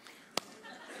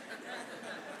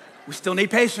still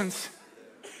need patience.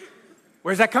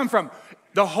 Where does that come from?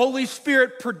 The Holy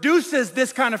Spirit produces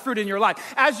this kind of fruit in your life.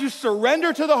 As you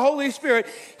surrender to the Holy Spirit,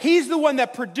 He's the one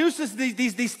that produces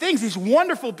these things, these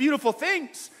wonderful, beautiful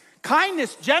things.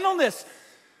 Kindness, gentleness,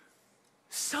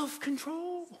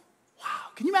 self-control. Wow.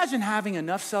 Can you imagine having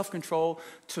enough self-control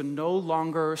to no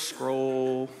longer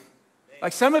scroll?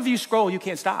 Like some of you scroll, you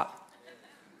can't stop.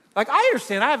 Like I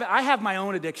understand, I have my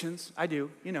own addictions. I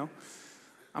do, you know.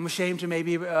 I'm ashamed to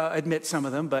maybe admit some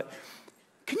of them, but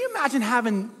can you imagine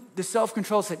having the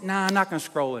self-control to say, nah, I'm not going to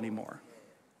scroll anymore?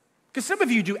 Because some of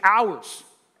you do hours,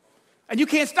 and you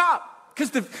can't stop.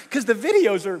 Because the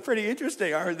videos are pretty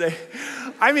interesting, aren't they?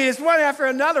 I mean, it's one after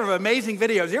another of amazing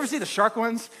videos. You ever see the shark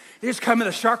ones? They just come in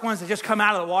the shark ones. They just come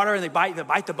out of the water and they bite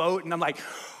the boat. And I'm like,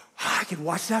 oh, I could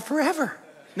watch that forever.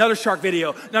 Another shark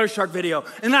video.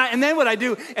 And then what I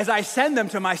do is I send them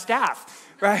to my staff,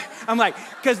 right? I'm like,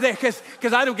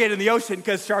 because I don't get in the ocean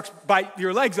because sharks bite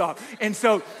your legs off. And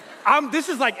so this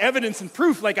is like evidence and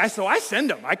proof. So I send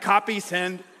them. I copy,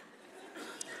 send.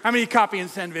 How many copy and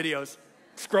send videos?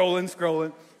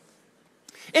 Scrolling.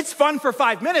 It's fun for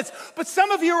 5 minutes, but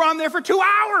some of you are on there for 2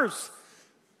 hours,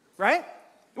 right?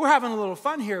 We're having a little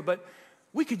fun here, but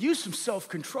we could use some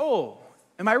self-control.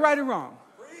 Am I right or wrong?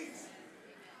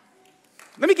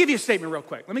 Let me give you a statement real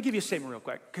quick.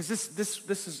 Because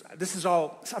this is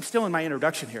all, I'm still in my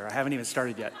introduction here. I haven't even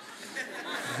started yet.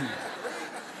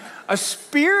 A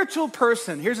spiritual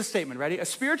person, here's a statement, ready? A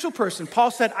spiritual person, Paul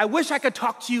said, I wish I could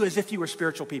talk to you as if you were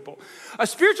spiritual people. A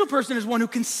spiritual person is one who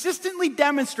consistently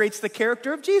demonstrates the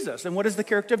character of Jesus. And what is the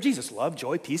character of Jesus? Love,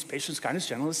 joy, peace, patience, kindness,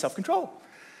 gentleness, self-control.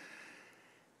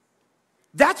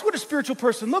 That's what a spiritual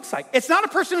person looks like. It's not a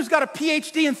person who's got a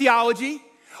PhD in theology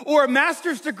or a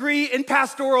master's degree in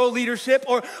pastoral leadership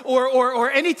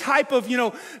or any type of,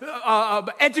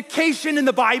 education in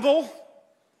the Bible.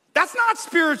 That's not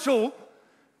spiritual.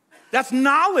 That's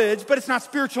knowledge, but it's not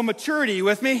spiritual maturity. You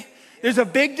with me? There's a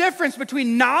big difference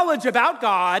between knowledge about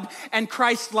God and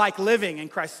Christ-like living and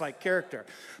Christ-like character.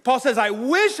 Paul says, I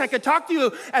wish I could talk to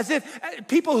you as if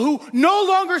people who no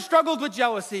longer struggled with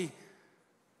jealousy,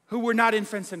 who were not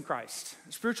infants in Christ.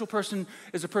 A spiritual person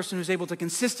is a person who's able to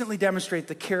consistently demonstrate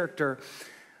the character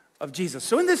of Jesus.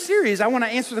 So in this series, I want to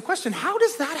answer the question, how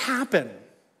does that happen?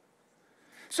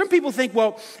 Some people think,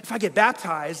 well, if I get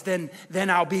baptized, then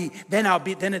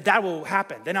that will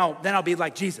happen. Then I'll be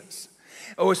like Jesus.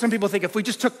 Or some people think if we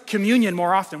just took communion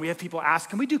more often, we have people ask,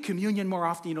 can we do communion more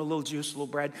often? A little juice, a little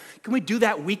bread. Can we do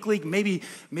that weekly?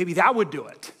 Maybe that would do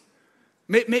it.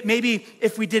 Maybe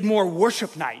if we did more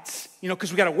worship nights,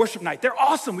 because we got a worship night. They're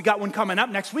awesome. We got one coming up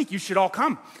next week. You should all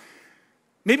come.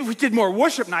 Maybe if we did more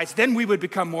worship nights, then we would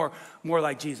become more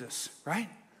like Jesus, right?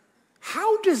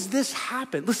 How does this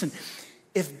happen? Listen,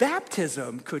 if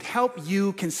baptism could help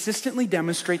you consistently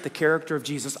demonstrate the character of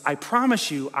Jesus, I promise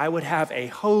you I would have a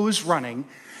hose running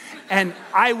and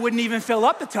I wouldn't even fill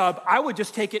up the tub. I would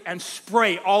just take it and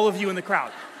spray all of you in the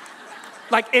crowd.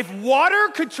 Like if water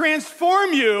could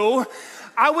transform you,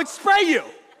 I would spray you.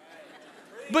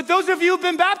 But those of you who've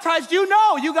been baptized, you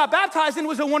got baptized and it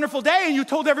was a wonderful day and you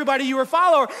told everybody you were a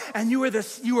follower and you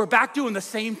were back doing the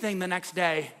same thing the next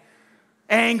day.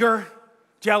 Anger,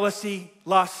 jealousy,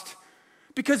 lust.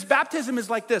 Because baptism is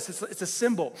like this, it's a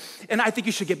symbol. And I think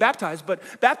you should get baptized, but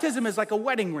baptism is like a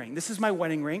wedding ring. This is my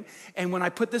wedding ring. And when I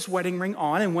put this wedding ring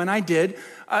on, and when I did,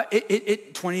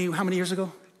 20, how many years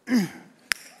ago?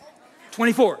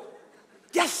 24.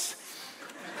 Yes.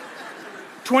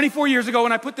 24 years ago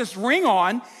when I put this ring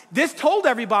on, this told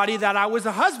everybody that I was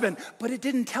a husband, but it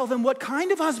didn't tell them what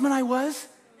kind of husband I was.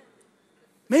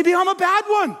 Maybe I'm a bad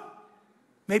one.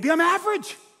 Maybe I'm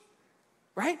average,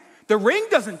 right? The ring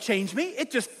doesn't change me.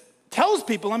 It just tells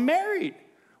people I'm married.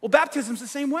 Well, baptism's the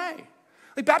same way.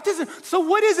 Like baptism. So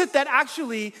what is it that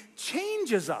actually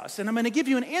changes us? And I'm going to give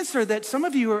you an answer that some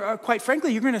of you are quite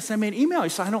frankly, you're going to send me an email. You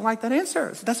say, I don't like that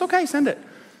answer. So that's okay, send it.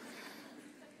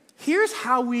 Here's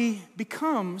how we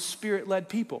become Spirit-led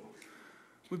people.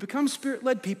 We become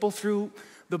Spirit-led people through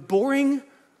the boring,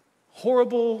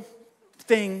 horrible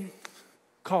thing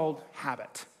called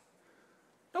habit.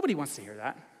 Nobody wants to hear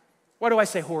that. Why do I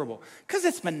say horrible? Because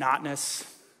it's monotonous.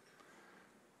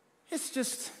 It's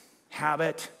just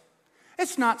habit.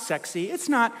 It's not sexy. It's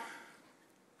not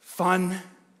fun.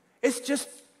 It's just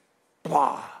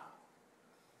blah.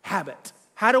 Habit.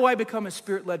 How do I become a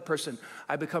Spirit-led person?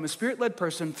 I become a Spirit-led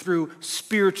person through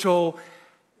spiritual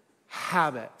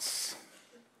habits.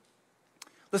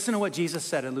 Listen to what Jesus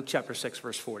said in Luke chapter 6,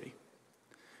 verse 40.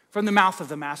 From the mouth of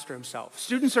the master himself.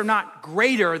 Students are not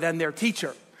greater than their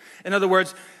teacher. In other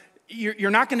words,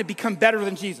 you're not going to become better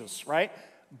than Jesus, right?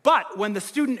 But when the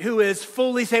student who is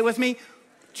fully, say it with me,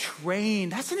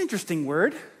 trained. That's an interesting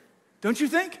word, don't you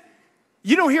think?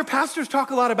 You don't hear pastors talk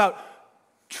a lot about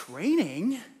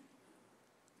training.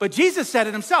 But Jesus said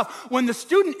it himself. When the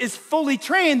student is fully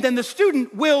trained, then the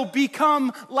student will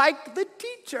become like the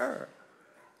teacher.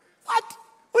 What?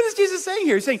 What is Jesus saying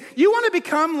here? He's saying, you want to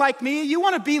become like me? You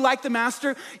want to be like the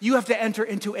master? You have to enter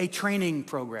into a training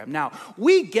program. Now,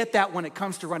 we get that when it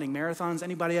comes to running marathons.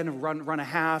 Anybody ever run a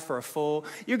half or a full?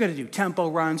 You're going to do tempo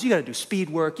runs. You got to do speed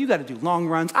work. You got to do long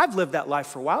runs. I've lived that life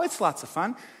for a while. It's lots of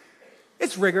fun.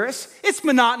 It's rigorous. It's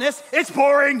monotonous. It's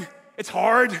boring. It's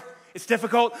hard. It's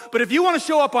difficult. But if you want to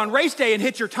show up on race day and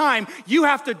hit your time, you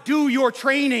have to do your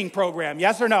training program.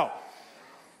 Yes or no?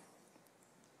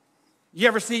 You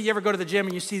ever go to the gym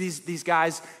and you see these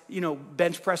guys,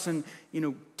 bench pressing,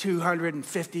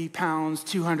 250 pounds,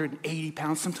 280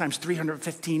 pounds, sometimes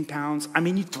 315 pounds. I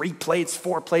mean, 3 plates,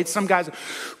 4 plates. Some guys,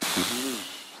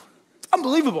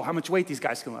 unbelievable how much weight these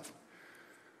guys can lift.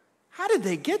 How did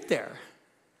they get there?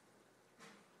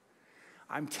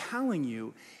 I'm telling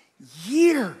you,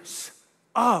 years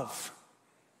of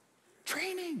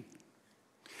training.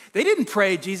 They didn't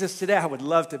pray, Jesus, today I would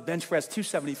love to bench press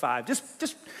 275.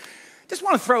 Just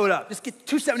want to throw it up. Just get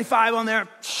 275 on there.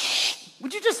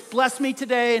 Would you just bless me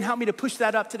today and help me to push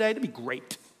that up today? That'd be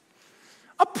great.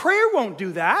 A prayer won't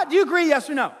do that. Do you agree, yes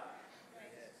or no?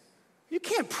 You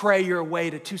can't pray your way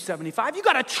to 275. You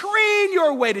got to train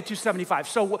your way to 275.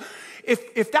 So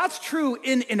if that's true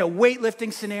in a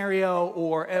weightlifting scenario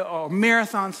or a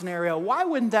marathon scenario, why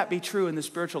wouldn't that be true in the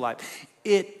spiritual life?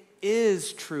 It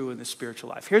is true in the spiritual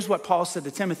life. Here's what Paul said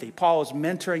to Timothy. Paul is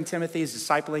mentoring Timothy, he's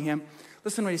discipling him.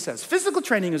 Listen to what he says. Physical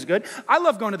training is good. I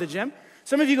love going to the gym.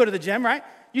 Some of you go to the gym, right?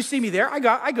 You see me there. I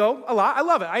go a lot. I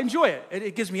love it. I enjoy it.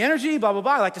 It gives me energy, blah, blah,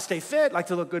 blah. I like to stay fit, like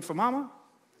to look good for mama.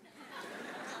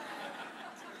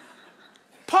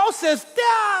 Paul says,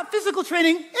 physical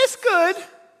training is good,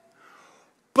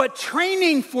 but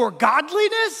training for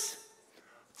godliness,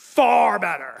 far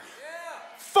better.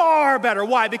 Far better.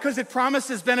 Why? Because it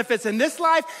promises benefits in this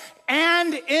life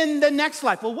and in the next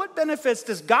life. Well, what benefits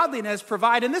does godliness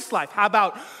provide in this life? How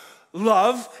about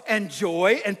love and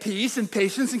joy and peace and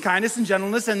patience and kindness and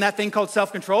gentleness and that thing called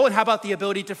self-control? And how about the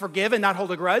ability to forgive and not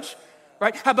hold a grudge?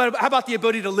 Right? How about the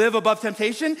ability to live above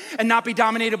temptation and not be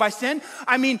dominated by sin?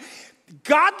 I mean,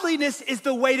 godliness is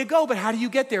the way to go, but how do you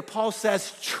get there? Paul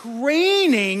says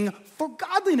training for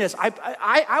godliness.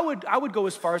 I would go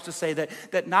as far as to say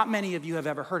that not many of you have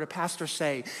ever heard a pastor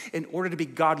say, in order to be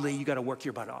godly, you got to work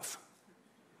your butt off.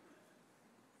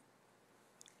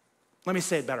 Let me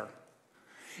say it better.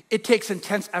 It takes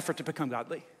intense effort to become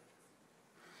godly.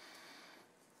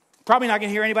 Probably not going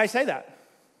to hear anybody say that.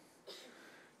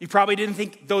 You probably didn't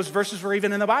think those verses were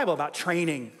even in the Bible about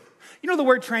training. You know the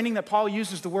word training that Paul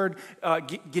uses, the word, I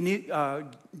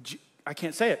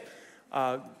can't say it,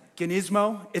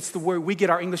 gymnasmo. It's the word, we get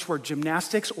our English word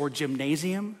gymnastics or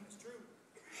gymnasium.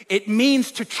 It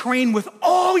means to train with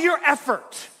all your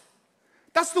effort.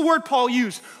 That's the word Paul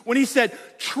used when he said,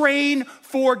 train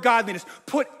for godliness.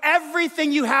 Put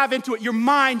everything you have into it, your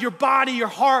mind, your body, your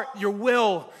heart, your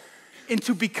will,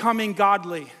 into becoming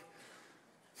godly.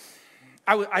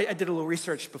 I did a little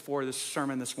research before this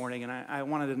sermon this morning, and I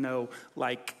wanted to know,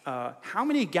 how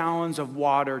many gallons of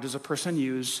water does a person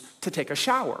use to take a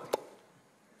shower?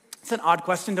 It's an odd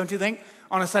question, don't you think?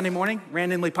 On a Sunday morning,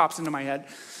 randomly pops into my head.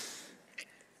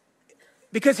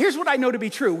 Because here's what I know to be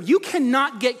true. You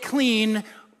cannot get clean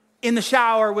in the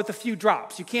shower with a few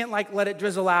drops. You can't like let it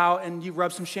drizzle out and you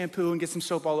rub some shampoo and get some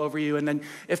soap all over you. And then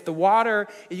if the water,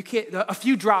 a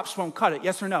few drops won't cut it.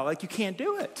 Yes or no? Like you can't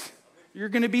do it. You're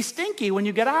going to be stinky when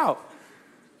you get out.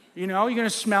 You know, you're going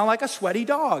to smell like a sweaty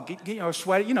dog.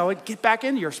 Get back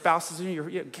into your spouse's.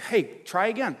 Hey, try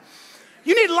again.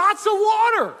 You need lots of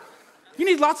water. You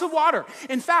need lots of water.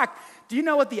 In fact, do you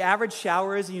know what the average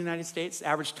shower is in the United States?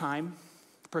 Average time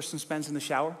the person spends in the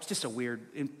shower? It's just a weird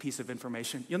piece of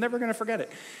information. You're never going to forget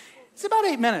it. It's about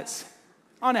 8 minutes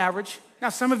on average. Now,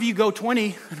 some of you go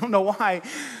 20. I don't know why.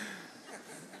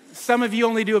 Some of you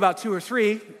only do about 2 or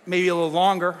 3, maybe a little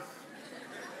longer.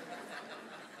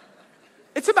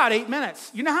 It's about 8 minutes.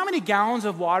 You know how many gallons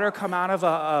of water come out of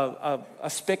a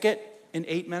spigot in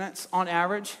 8 minutes on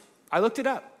average? I looked it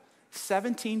up.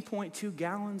 17.2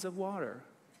 gallons of water.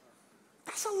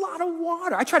 That's a lot of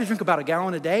water. I try to drink about a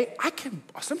gallon a day.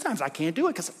 Sometimes I can't do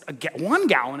it because 1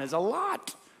 gallon is a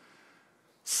lot.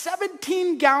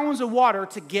 17 gallons of water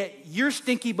to get your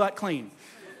stinky butt clean.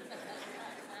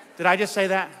 Did I just say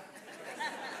that?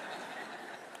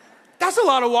 That's a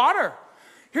lot of water.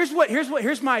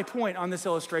 Here's my point on this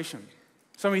illustration.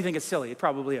 Some of you think it's silly. It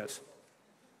probably is.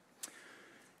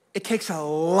 It takes a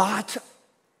lot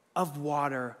of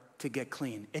water to get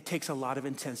clean. It takes a lot of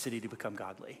intensity to become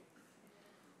godly.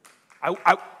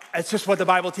 It's just what the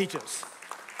Bible teaches.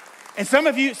 And some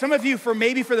of you, for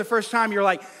the first time, you're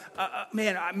like,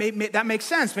 that makes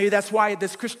sense. Maybe that's why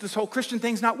this whole Christian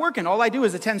thing's not working. All I do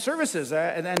is attend services,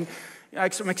 and then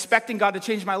I'm expecting God to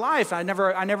change my life. I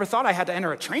never thought I had to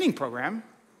enter a training program.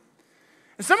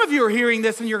 And some of you are hearing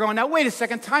this and you're going, now wait a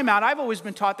second, time out. I've always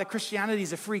been taught that Christianity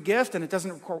is a free gift and it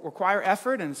doesn't require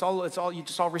effort and it's all you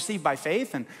just all receive by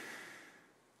faith.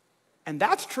 And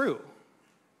that's true.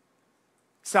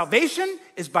 Salvation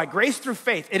is by grace through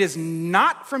faith. It is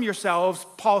not from yourselves.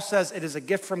 Paul says it is a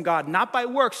gift from God, not by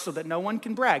works so that no one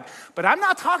can brag. But I'm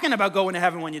not talking about going to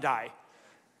heaven when you die.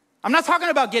 I'm not talking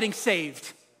about getting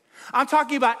saved. I'm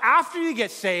talking about after you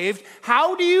get saved,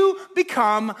 how do you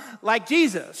become like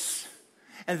Jesus?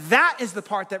 And that is the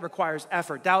part that requires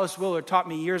effort. Dallas Willard taught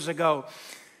me years ago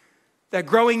that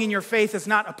growing in your faith is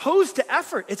not opposed to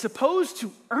effort. It's opposed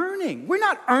to earning. We're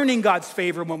not earning God's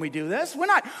favor when we do this. We're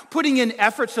not putting in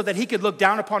effort so that he could look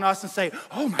down upon us and say,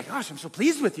 oh my gosh, I'm so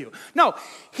pleased with you. No,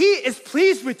 he is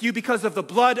pleased with you because of the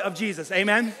blood of Jesus.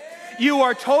 Amen? You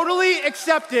are totally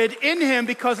accepted in him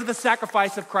because of the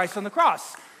sacrifice of Christ on the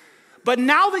cross. But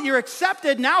now that you're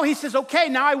accepted, now he says, okay,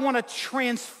 now I want to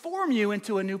transform you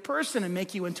into a new person and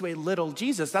make you into a little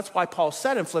Jesus. That's why Paul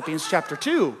said in Philippians chapter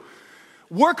 2,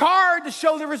 work hard to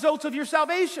show the results of your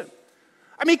salvation.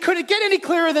 I mean, could it get any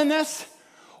clearer than this?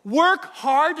 Work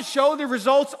hard to show the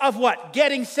results of what?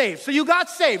 Getting saved. So you got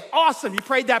saved. Awesome. You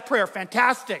prayed that prayer.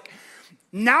 Fantastic.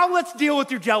 Now let's deal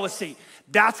with your jealousy.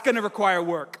 That's going to require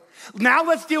work. Now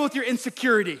let's deal with your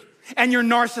insecurity and your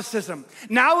narcissism.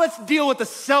 Now let's deal with the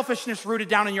selfishness rooted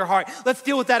down in your heart. Let's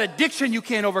deal with that addiction you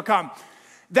can't overcome.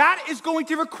 That is going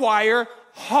to require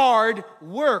hard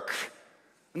work.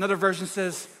 Another version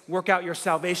says, work out your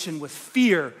salvation with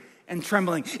fear and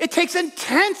trembling. It takes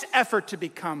intense effort to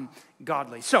become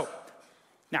godly. So,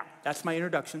 now, that's my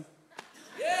introduction.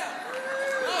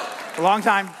 A long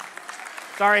time.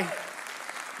 Sorry.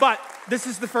 But this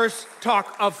is the first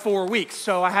talk of 4 weeks,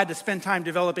 so I had to spend time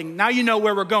developing. Now you know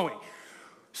where we're going.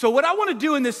 So what I want to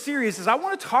do in this series is I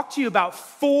want to talk to you about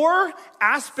 4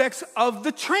 aspects of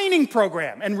the training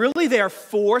program. And really, they are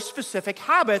 4 specific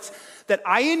habits that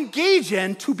I engage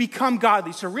in to become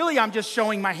godly. So really, I'm just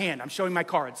showing my hand. I'm showing my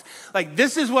cards. Like,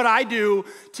 this is what I do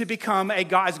to become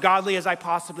as godly as I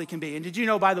possibly can be. And did you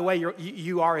know, by the way,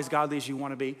 you are as godly as you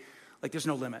want to be? Like, there's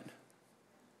no limit.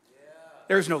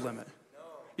 There's no limit.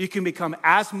 You can become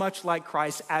as much like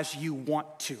Christ as you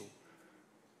want to.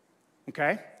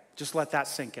 Okay? Just let that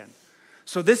sink in.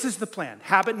 So this is the plan.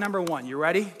 Habit number 1. You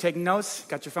ready? Taking notes?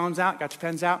 Got your phones out? Got your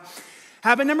pens out?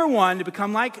 Habit number 1, to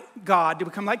become like God, to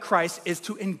become like Christ, is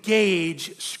to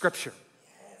engage Scripture.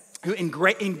 To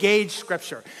engage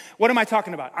Scripture. What am I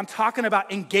talking about? I'm talking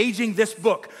about engaging this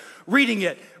book, reading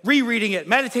it, rereading it,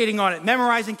 meditating on it,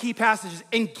 memorizing key passages,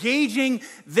 engaging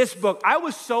this book. I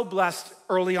was so blessed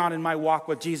early on in my walk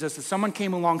with Jesus that someone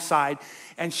came alongside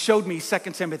and showed me 2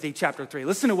 Timothy chapter 3.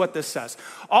 Listen to what this says.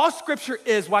 All Scripture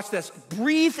is, watch this,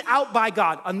 breathed out by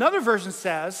God. Another version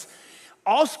says,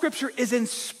 all Scripture is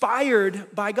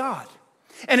inspired by God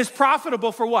and is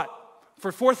profitable for what?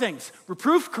 For 4 things: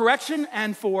 reproof, correction,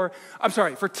 and for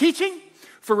teaching,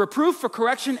 for reproof, for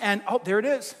correction, and, oh, there it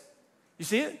is. You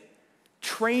see it?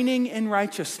 training in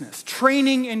righteousness,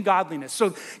 training in godliness.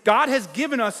 So God has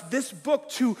given us this book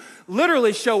to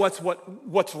literally show us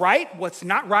what's right, what's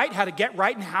not right, how to get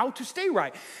right, and how to stay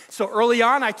right. So early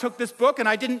on, I took this book, and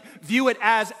I didn't view it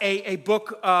as a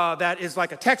book that is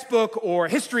like a textbook or a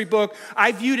history book.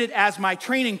 I viewed it as my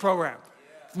training program.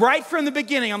 Right from the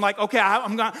beginning, I'm like, okay,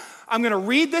 I'm gonna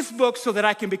read this book so that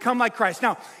I can become like Christ.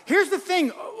 Now, here's the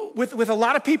thing with a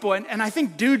lot of people, and I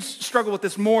think dudes struggle with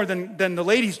this more than the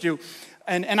ladies do.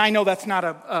 And I know that's not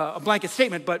a blanket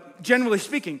statement, but generally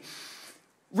speaking,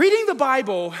 reading the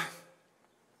Bible,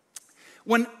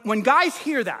 when guys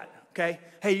hear that, okay,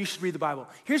 hey, you should read the Bible.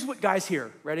 Here's what guys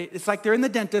hear, ready? It's like they're in the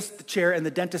dentist chair, and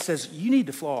the dentist says, you need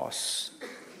to floss.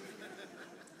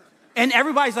 And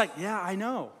everybody's like, yeah, I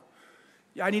know.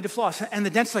 Yeah, I need to floss. And the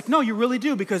dentist's like, no, you really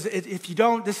do, because if you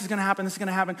don't, this is gonna happen, this is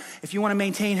gonna happen. If you wanna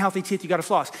maintain healthy teeth, you gotta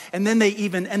floss. And then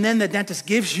then the dentist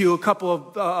gives you a couple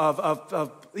of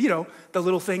the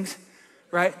little things,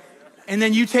 right? And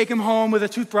then you take them home with a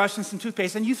toothbrush and some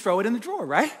toothpaste, and you throw it in the drawer,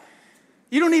 right?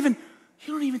 You don't even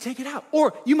take it out.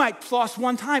 Or you might floss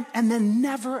one time and then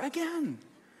never again.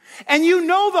 And you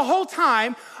know the whole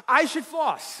time, I should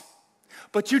floss,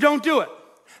 but you don't do it.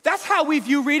 That's how we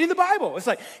view reading the Bible. It's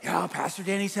like, yeah, Pastor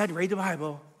Danny said, read the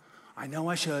Bible. I know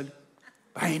I should,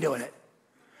 but I ain't doing it.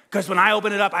 Because when I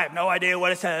open it up, I have no idea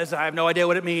what it says. I have no idea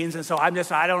what it means. And so I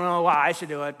don't know why I should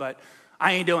do it, but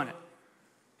I ain't doing it.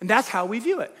 And that's how we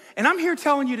view it. And I'm here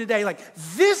telling you today, like,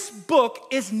 this book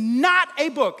is not a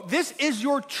book. This is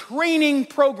your training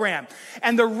program.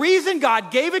 And the reason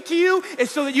God gave it to you is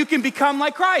so that you can become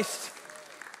like Christ.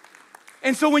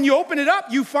 And so when you open it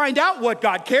up, you find out what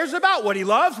God cares about, what he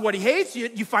loves, what he hates.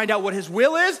 You find out what his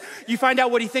will is. You find out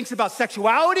what he thinks about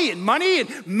sexuality and money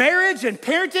and marriage and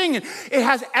parenting. And it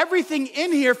has everything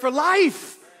in here for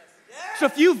life. So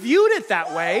if you viewed it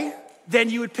that way,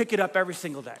 then you would pick it up every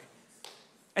single day.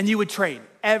 And you would train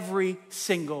every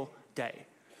single day.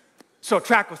 So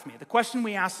track with me. The question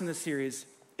we asked in this series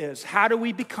is, how do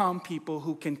we become people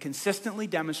who can consistently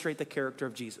demonstrate the character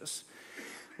of Jesus?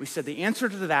 We said the answer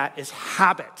to that is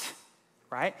habit,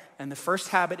 right? And the first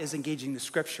habit is engaging the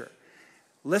scripture.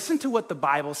 Listen to what the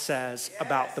Bible says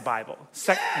about the Bible.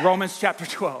 Romans chapter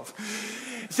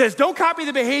 12. It says, don't copy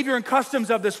the behavior and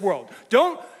customs of this world.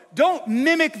 Don't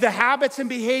mimic the habits and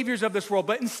behaviors of this world,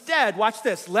 but instead, watch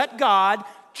this, let God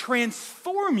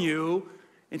transform you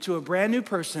into a brand new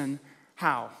person.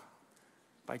 How?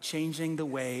 By changing the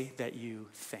way that you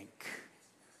think.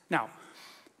 Now,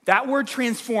 that word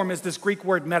transform is this Greek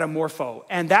word metamorpho,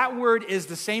 and that word is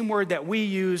the same word that we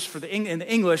use in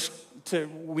the English.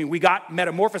 We got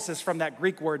metamorphosis from that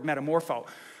Greek word metamorpho.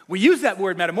 We use that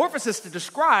word metamorphosis to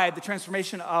describe the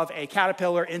transformation of a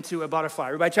caterpillar into a butterfly.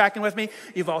 Everybody tracking with me?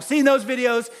 You've all seen those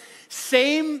videos.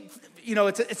 Same,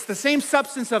 it's the same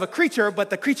substance of a creature,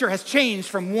 but the creature has changed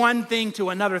from one thing to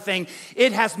another thing.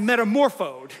 It has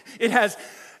metamorphosed. It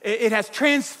has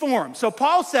transformed. So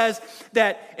Paul says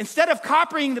that instead of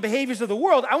copying the behaviors of the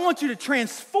world, I want you to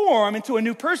transform into a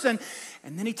new person.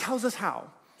 And then he tells us how.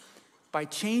 By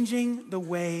changing the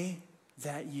way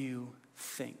that you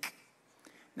think.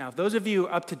 Now, if those of you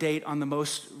up to date on the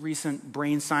most recent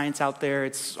brain science out there,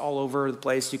 it's all over the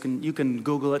place. You can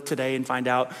Google it today and find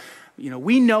out.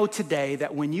 We know today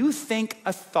that when you think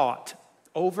a thought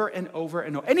over and over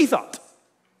and over, any thought,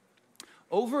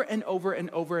 over and over and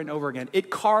over and over again, it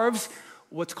carves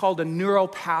what's called a neural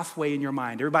pathway in your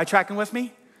mind. Everybody tracking with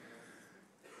me?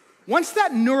 Once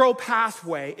that neural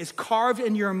pathway is carved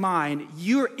in your mind,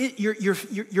 you're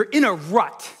in a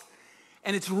rut.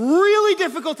 And it's really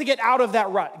difficult to get out of that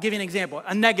rut. I'll give you an example,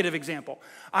 a negative example.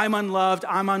 I'm unloved,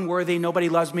 I'm unworthy, nobody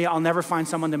loves me, I'll never find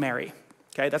someone to marry.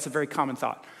 Okay, that's a very common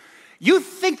thought. You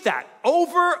think that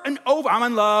over and over. I'm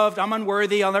unloved, I'm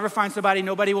unworthy, I'll never find somebody,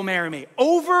 nobody will marry me.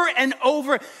 Over and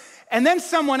over. And then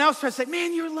someone else tries to say,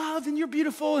 man, you're loved and you're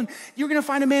beautiful and you're going to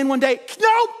find a man one day.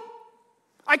 Nope,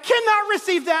 I cannot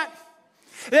receive that.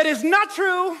 That is not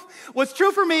true. What's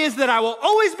true for me is that I will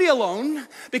always be alone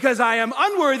because I am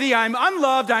unworthy, I'm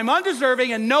unloved, I'm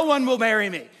undeserving, and no one will marry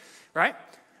me, right?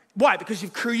 Why? Because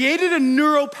you've created a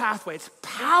neural pathway. It's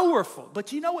powerful.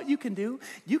 But you know what you can do?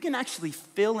 You can actually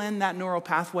fill in that neural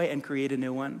pathway and create a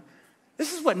new one.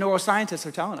 This is what neuroscientists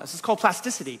are telling us. It's called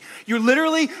plasticity. You're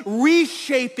literally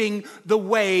reshaping the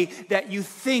way that you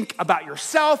think about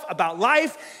yourself, about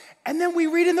life. And then we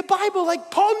read in the Bible, like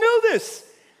Paul knew this.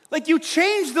 Like you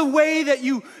change the way that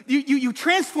you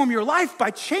transform your life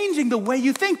by changing the way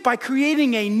you think, by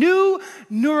creating a new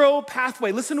neural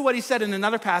pathway. Listen to what he said in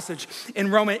another passage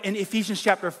in Ephesians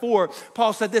chapter 4.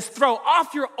 Paul said this, throw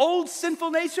off your old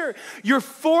sinful nature, your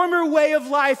former way of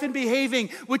life and behaving,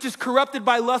 which is corrupted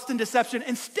by lust and deception.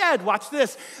 Instead, watch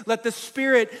this, let the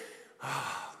Spirit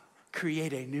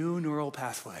create a new neural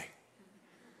pathway.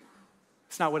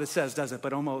 It's not what it says, does it?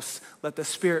 But almost. Let the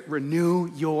Spirit renew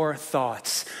your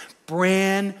thoughts.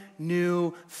 Brand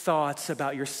new thoughts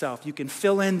about yourself. You can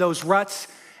fill in those ruts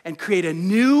and create a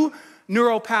new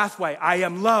neural pathway. I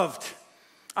am loved.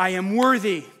 I am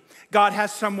worthy. God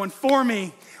has someone for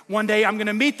me. One day I'm going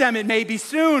to meet them. It may be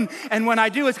soon. And when I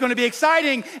do, it's going to be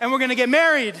exciting. And we're going to get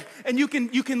married. And you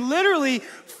can literally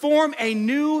form a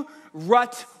new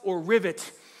rut or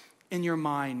rivet in your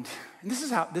mind. And this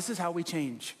is how we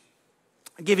change.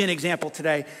 I'll give you an example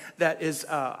today that is,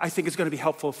 I think is going to be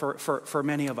helpful for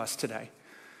many of us today.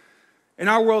 In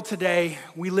our world today,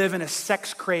 we live in a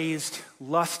sex-crazed,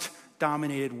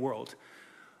 lust-dominated world.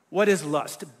 What is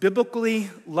lust? Biblically,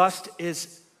 lust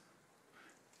is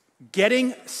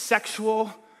getting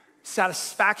sexual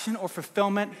satisfaction or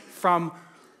fulfillment from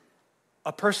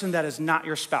a person that is not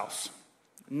your spouse,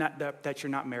 that you're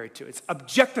not married to. It's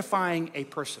objectifying a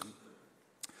person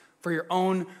for your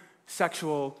own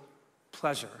sexual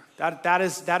pleasure. That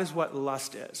is what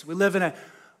lust is. We live in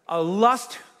a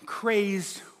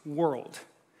lust-crazed world.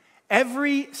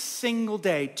 Every single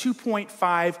day,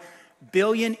 2.5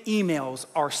 billion emails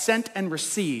are sent and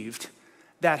received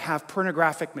that have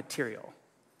pornographic material.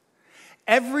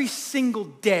 Every single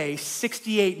day,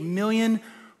 68 million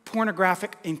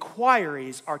pornographic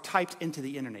inquiries are typed into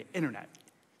the internet.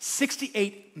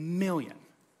 68 million.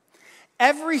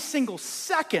 Every single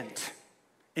second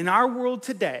in our world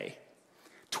today,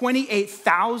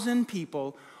 28,000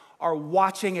 people are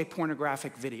watching a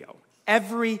pornographic video.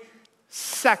 Every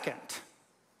second.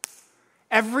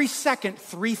 Every second,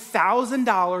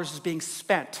 $3,000 is being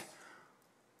spent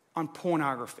on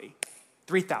pornography.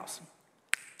 3,000,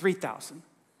 3,000,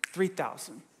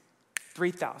 3,000,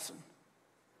 3,000.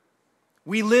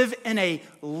 We live in a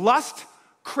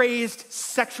lust-crazed,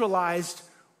 sexualized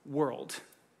world.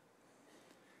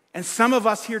 And some of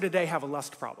us here today have a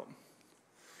lust problem.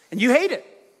 And you hate it.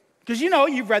 Because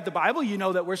you've read the Bible, you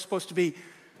know that we're supposed to be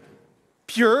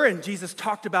pure, and Jesus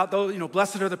talked about those,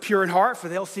 blessed are the pure in heart, for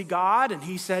they'll see God. And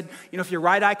he said, if your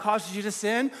right eye causes you to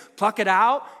sin, pluck it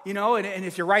out, and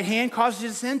if your right hand causes you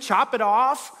to sin, chop it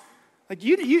off. Like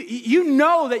you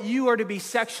know that you are to be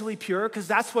sexually pure because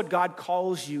that's what God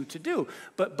calls you to do.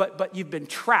 But you've been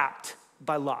trapped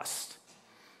by lust.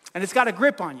 And it's got a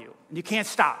grip on you, and you can't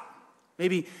stop.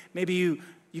 Maybe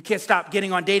you can't stop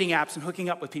getting on dating apps and hooking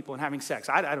up with people and having sex.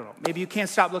 I don't know. Maybe you can't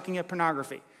stop looking at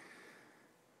pornography.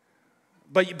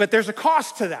 But there's a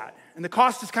cost to that. And the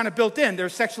cost is kind of built in.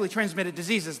 There's sexually transmitted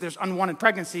diseases. There's unwanted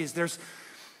pregnancies. There's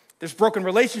broken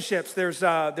relationships. There's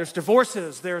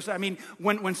divorces.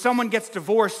 When someone gets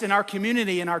divorced in our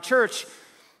community, in our church,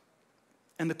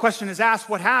 and the question is asked,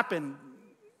 what happened?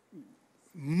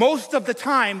 Most of the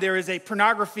time, there is a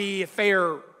pornography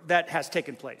affair that has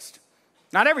taken place.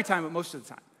 Not every time, but most of the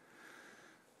time.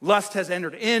 Lust has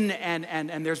entered in,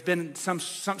 and there's been some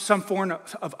form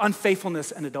of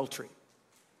unfaithfulness and adultery.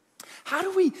 How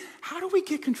do we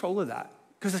get control of that?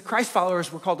 Because as Christ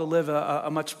followers, we're called to live a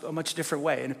much different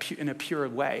way, in a pure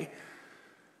way.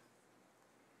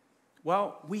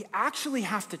 Well, we actually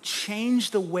have to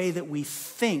change the way that we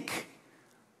think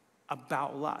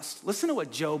about lust. Listen to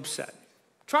what Job said.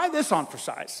 Try this on for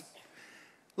size.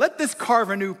 Let this carve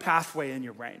a new pathway in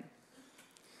your brain.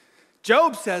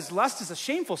 Job says lust is a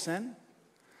shameful sin,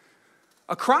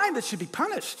 a crime that should be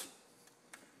punished.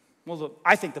 Well,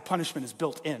 I think the punishment is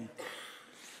built in.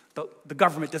 The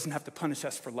government doesn't have to punish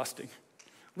us for lusting.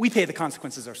 We pay the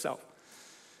consequences ourselves.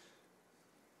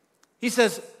 He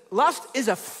says, lust is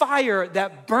a fire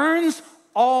that burns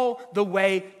all the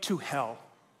way to hell.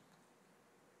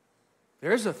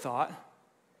 There's a thought.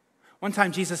 One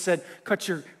time Jesus said, cut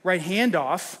your right hand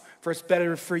off, for it's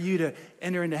better for you to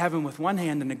enter into heaven with one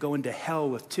hand than to go into hell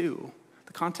with two.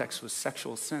 The context was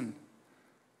sexual sin.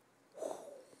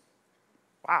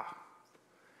 Wow.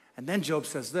 And then Job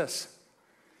says this,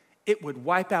 it would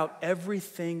wipe out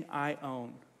everything I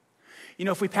own.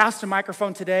 If we passed a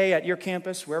microphone today at your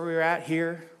campus, wherever we're at,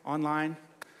 here, online,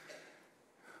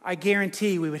 I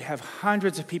guarantee we would have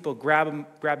hundreds of people grab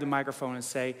the microphone and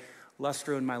say, lust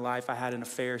ruined my life, I had an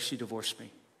affair, she divorced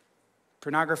me.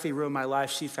 Pornography ruined my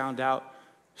life, she found out,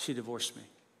 she divorced me.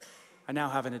 I now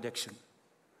have an addiction.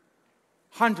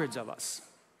 Hundreds of us.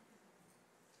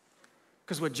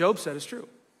 Because what Job said is true.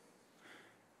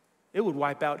 It would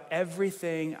wipe out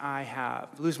everything I have.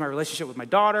 Lose my relationship with my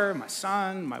daughter, my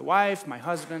son, my wife, my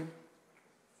husband.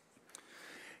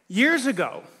 Years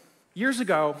ago,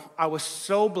 I was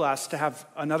so blessed to have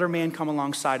another man come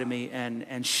alongside of me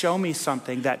and show me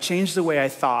something that changed the way I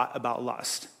thought about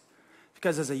lust.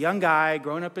 Because as a young guy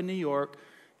growing up in New York,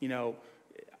 it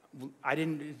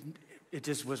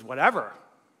just was whatever.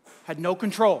 Had no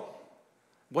control.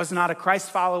 Was not a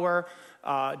Christ follower.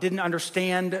 Didn't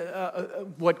understand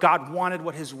what God wanted,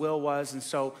 what his will was. And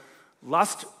so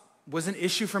lust was an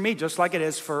issue for me, just like it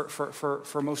is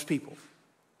for most people.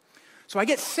 So I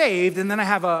get saved, and then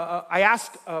I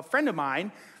asked a friend of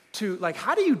mine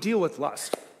how do you deal with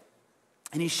lust?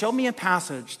 And he showed me a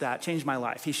passage that changed my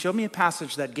life. He showed me a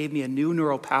passage that gave me a new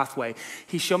neural pathway.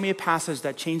 He showed me a passage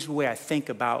that changed the way I think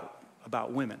about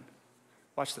women.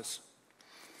 Watch this.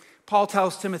 Paul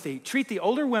tells Timothy, treat the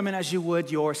older women as you would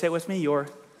say it with me, your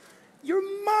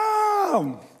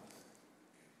mom.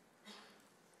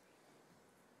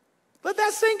 Let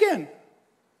that sink in.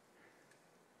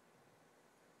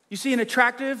 You see an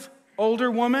attractive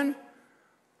older woman?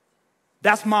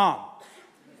 That's mom.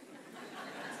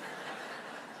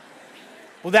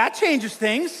 Well, that changes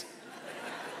things,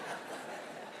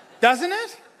 doesn't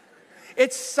it?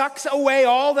 It sucks away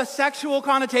all the sexual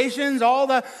connotations,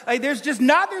 there's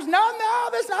not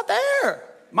there.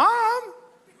 Mom.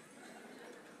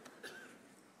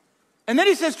 And then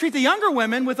he says, treat the younger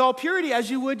women with all purity as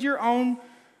you would your own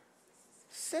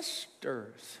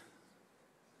sisters.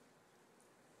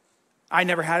 I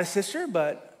never had a sister,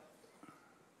 but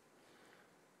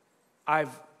I've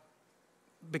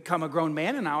become a grown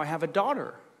man and now I have a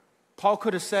daughter. Paul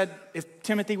could have said, if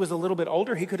Timothy was a little bit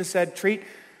older, he could have said, treat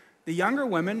the younger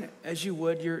women as you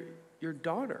would your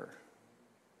daughter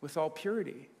with all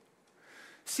purity.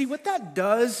 See, what that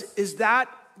does is that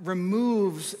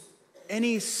removes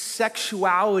any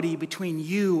sexuality between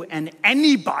you and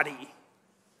anybody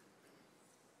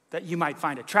that you might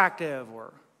find attractive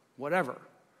or whatever.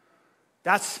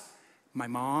 That's my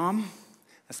mom,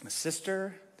 that's my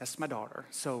sister, that's my daughter.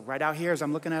 So right out here, as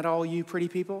I'm looking at all you pretty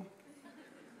people,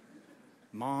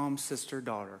 mom, sister,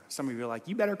 daughter. Some of you are like,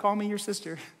 you better call me your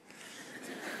sister.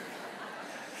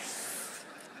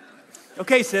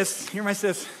 Okay, sis, you're my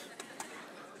sis.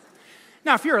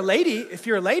 Now, if you're a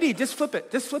lady, just flip it.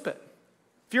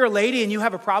 If you're a lady and you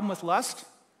have a problem with lust,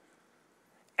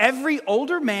 every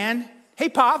older man, hey,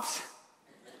 pops,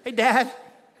 hey, dad,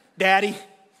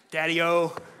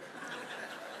 daddy-o.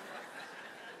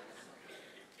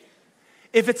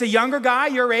 If it's a younger guy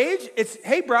your age, it's,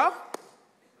 hey,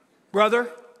 brother.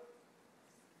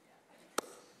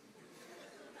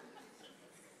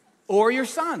 Or your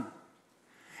son.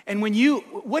 And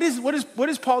what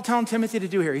is Paul telling Timothy to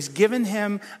do here? He's given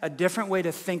him a different way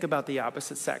to think about the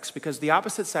opposite sex, because the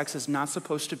opposite sex is not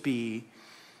supposed to be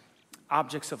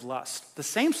objects of lust. The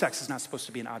same sex is not supposed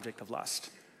to be an object of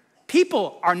lust.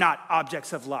 People are not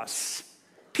objects of lust.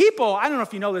 People, I don't know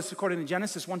if you know this, according to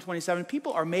Genesis 1:27,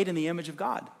 people are made in the image of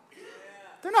God.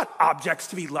 They're not objects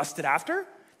to be lusted after.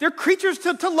 They're creatures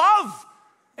to love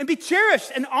and be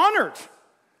cherished and honored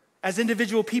as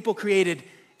individual people created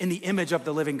in the image of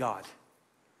the living God.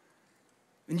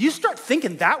 And you start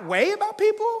thinking that way about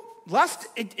people, lust,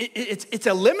 it's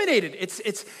eliminated.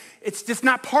 It's just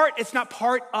not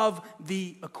part of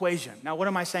the equation. Now, what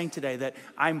am I saying today? That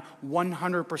I'm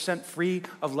 100% free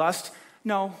of lust?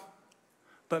 No.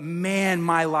 But man,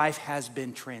 my life has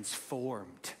been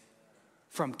transformed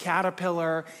from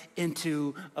caterpillar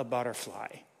into a butterfly.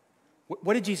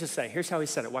 What did Jesus say? Here's how he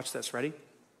said it. Watch this. Ready?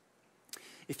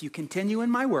 If you continue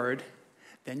in my word,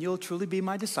 then you'll truly be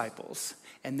my disciples,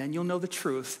 and then you'll know the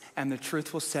truth, and the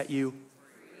truth will set you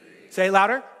free. Say it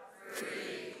louder. Free.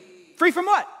 Free from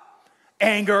what?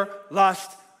 Anger,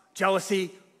 lust, jealousy,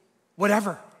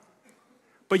 whatever.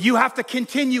 But you have to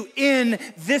continue in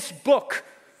this book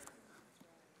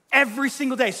every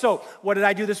single day. So what did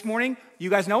I do this morning?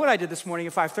 You guys know what I did this morning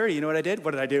at 5:30. You know what I did?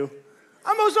 What did I do?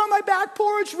 I was on my back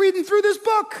porch reading through this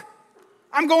book.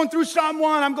 I'm going through Psalm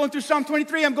 1, I'm going through Psalm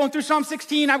 23, I'm going through Psalm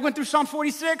 16, I went through Psalm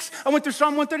 46, I went through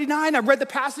Psalm 139, I read the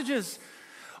passages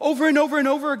over and over and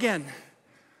over again.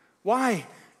 Why?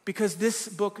 Because this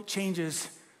book changes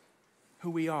who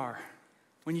we are.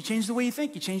 When you change the way you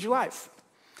think, you change your life.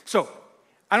 So,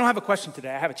 I don't have a question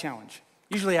today, I have a challenge.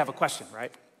 Usually I have a question,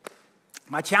 right?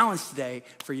 My challenge today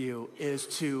for you is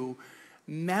to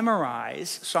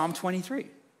memorize Psalm 23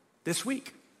 this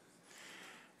week.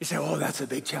 You say, oh, that's a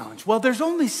big challenge. Well, there's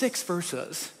only 6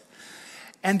 verses,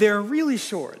 and they're really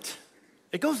short.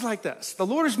 It goes like this. The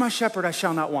Lord is my shepherd, I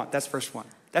shall not want. That's verse 1.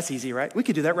 That's easy, right? We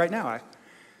could do that right now.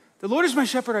 The Lord is my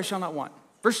shepherd, I shall not want.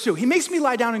 Verse 2, he makes me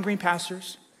lie down in green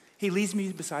pastures. He leads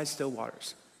me beside still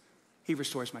waters. He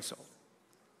restores my soul,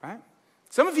 right?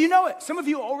 Some of you know it. Some of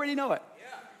you already know it.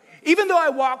 Even though I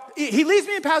walk, he leads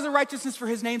me in paths of righteousness for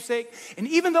his name's sake. And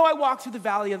even though I walk through the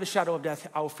valley of the shadow of death,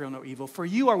 I will fear no evil. For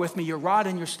you are with me, your rod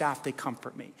and your staff, they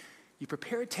comfort me. You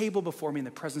prepare a table before me in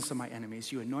the presence of my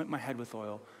enemies. You anoint my head with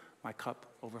oil, my cup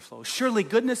overflows. Surely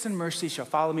goodness and mercy shall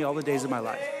follow me all the days of my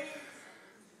life.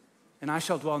 And I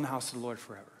shall dwell in the house of the Lord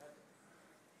forever.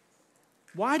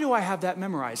 Why do I have that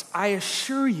memorized? I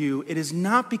assure you, it is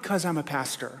not because I'm a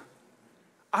pastor.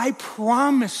 I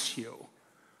promise you,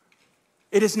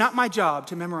 it is not my job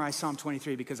to memorize Psalm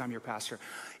 23 because I'm your pastor.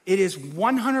 It is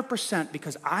 100%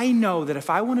 because I know that if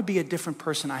I want to be a different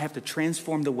person, I have to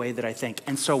transform the way that I think.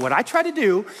 And so what I try to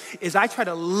do is I try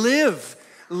to live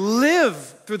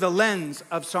through the lens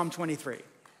of Psalm 23.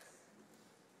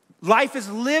 Life is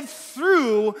lived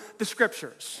through the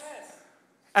scriptures.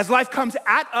 As life comes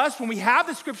at us, when we have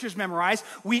the scriptures memorized,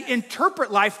 we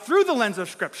interpret life through the lens of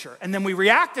scripture. And then we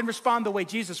react and respond the way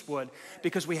Jesus would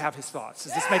because we have his thoughts.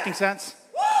 Is this making sense?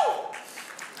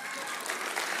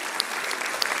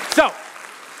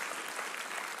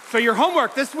 So your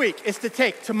homework this week is to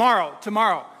take tomorrow,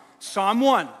 Psalm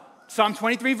 1, Psalm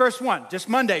 23, verse 1. Just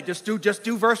Monday, just do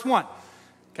verse 1.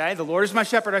 Okay, the Lord is my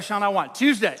shepherd, I shall not want.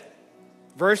 Tuesday,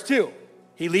 verse 2.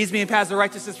 He leads me in paths of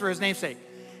righteousness for his name's sake.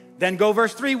 Then go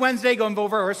verse 3 Wednesday, go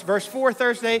over verse 4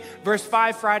 Thursday, verse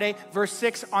 5 Friday, verse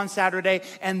 6 on Saturday.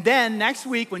 And then next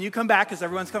week when you come back, because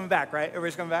everyone's coming back, right?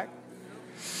 Everybody's coming back?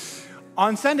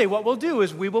 On Sunday, what we'll do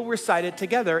is we will recite it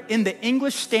together in the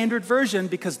English Standard Version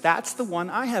because that's the one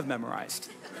I have memorized.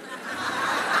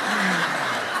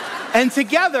 And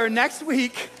together next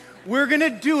week, we're going to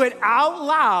do it out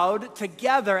loud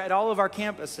together at all of our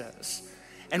campuses.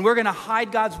 And we're going to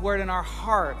hide God's word in our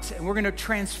heart. And we're going to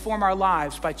transform our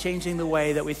lives by changing the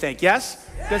way that we think. Yes?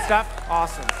 Good stuff?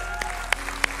 Awesome.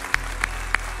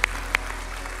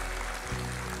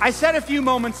 I said a few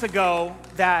moments ago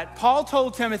that Paul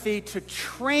told Timothy to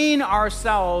train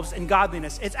ourselves in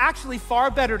godliness. It's actually far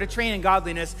better to train in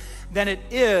godliness than it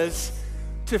is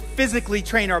to physically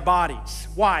train our bodies.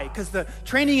 Why? Because the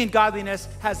training in godliness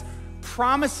has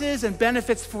promises and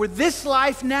benefits for this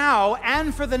life now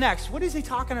and for the next. What is he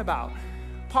talking about?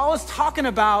 Paul is talking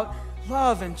about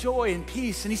love and joy and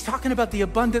peace, and he's talking about the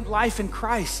abundant life in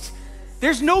Christ.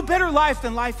 There's no better life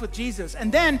than life with Jesus.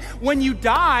 And then when you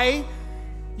die,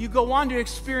 you go on to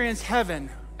experience heaven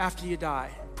after you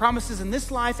die. Promises in this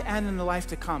life and in the life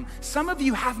to come. Some of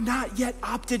you have not yet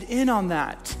opted in on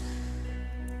that.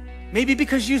 Maybe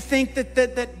because you think that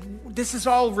this is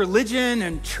all religion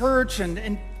and church,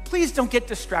 and please don't get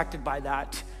distracted by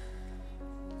that.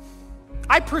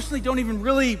 I personally don't even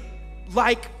really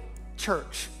like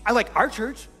church. I like our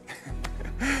church.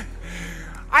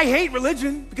 I hate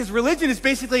religion because religion is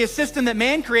basically a system that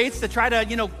man creates to try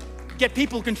to, get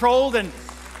people controlled.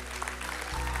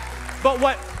 But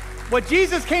what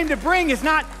Jesus came to bring is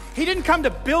not, he didn't come to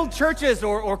build churches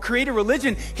or create a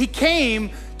religion. He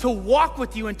came to walk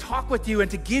with you and talk with you and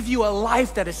to give you a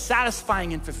life that is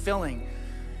satisfying and fulfilling.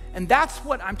 And that's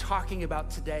what I'm talking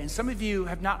about today. And some of you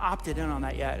have not opted in on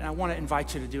that yet, and I want to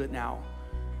invite you to do it now.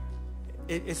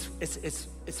 It's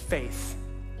faith.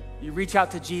 You reach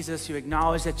out to Jesus, you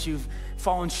acknowledge that you've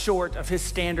fallen short of his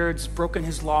standards, broken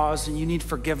his laws, and you need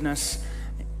forgiveness.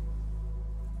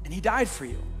 And he died for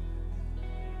you.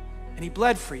 And he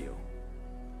bled for you.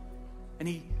 And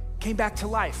he came back to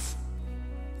life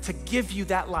to give you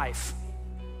that life.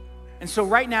 And so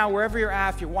right now, wherever you're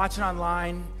at, if you're watching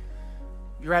online,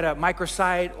 you're at a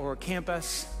microsite or a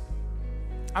campus,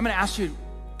 I'm going to ask you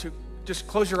to just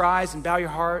close your eyes and bow your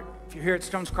heart. If you're here at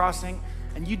Stones Crossing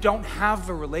and you don't have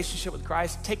a relationship with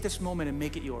Christ, take this moment and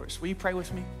make it yours. Will you pray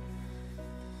with me?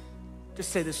 Just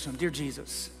say this to him. Dear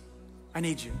Jesus, I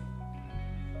need you.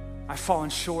 I've fallen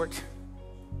short.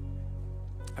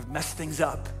 I've messed things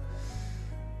up.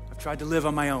 I've tried to live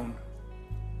on my own.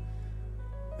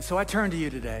 And so I turn to you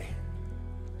today.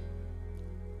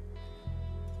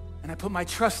 And I put my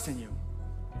trust in you.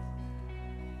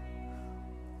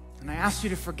 And I ask you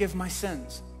to forgive my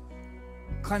sins.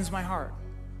 Cleanse my heart.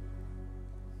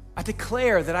 I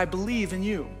declare that I believe in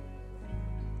you.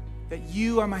 That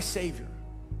you are my Savior.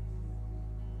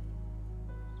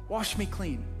 Wash me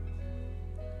clean.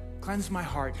 Cleanse my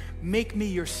heart. Make me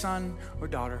your son or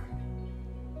daughter.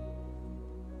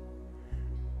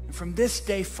 And from this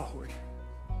day forward,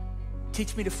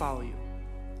 teach me to follow you.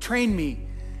 Train me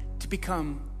to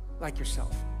become like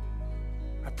yourself.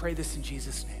 I pray this in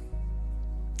Jesus' name.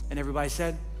 And everybody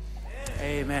said,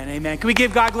 amen, amen. Can we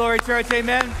give God glory, church?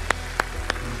 Amen.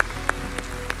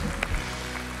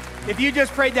 If you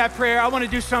just prayed that prayer, I want to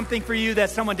do something for you that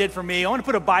someone did for me. I want to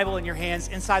put a Bible in your hands.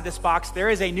 Inside this box,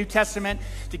 there is a New Testament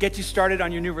to get you started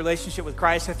on your new relationship with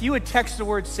Christ. If you would text the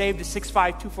word SAVE to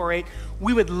 65248,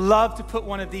 we would love to put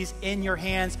one of these in your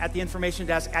hands at the information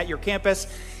desk at your campus.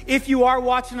 If you are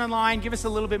watching online, give us a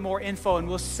little bit more info and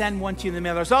we'll send one to you in the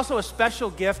mail. There's also a special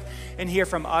gift in here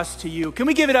from us to you. Can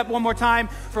we give it up one more time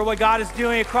for what God is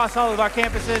doing across all of our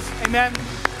campuses? Amen.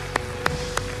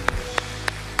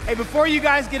 Hey, before you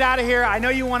guys get out of here, I know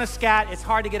you want to scat. It's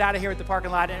hard to get out of here at the parking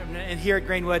lot and here at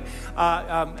Greenwood.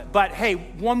 But hey,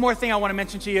 one more thing I want to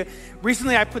mention to you.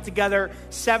 Recently, I put together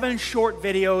 7 short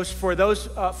videos for those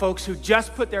folks who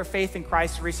just put their faith in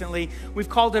Christ recently. We've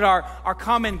called it our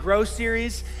Come and Grow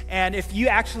series. And if you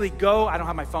actually go, I don't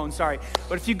have my phone, sorry.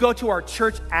 But if you go to our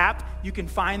church app, you can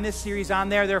find this series on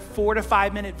there. They're 4 to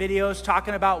 5 minute videos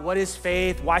talking about what is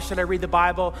faith, why should I read the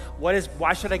Bible,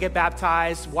 why should I get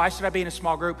baptized, why should I be in a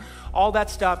small group, all that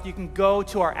stuff. You can go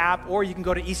to our app or you can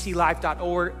go to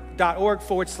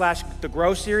eclife.org/the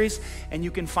Grow series, and you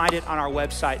can find it on our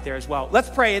website there as well. Let's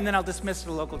pray, and then I'll dismiss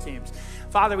the local teams.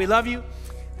 Father, we love you.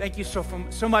 Thank you so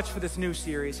much for this new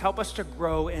series. Help us to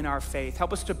grow in our faith.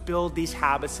 Help us to build these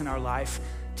habits in our life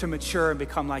to mature and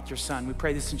become like your son. We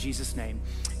pray this in Jesus' name.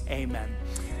 Amen.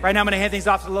 Right now, I'm going to hand things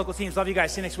off to the local teams. Love you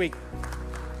guys. See you next week.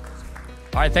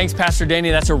 All right, thanks, Pastor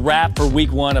Danny. That's a wrap for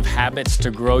week 1 of Habits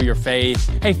to Grow Your Faith.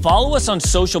 Hey, follow us on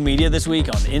social media this week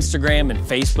on Instagram and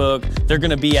Facebook. They're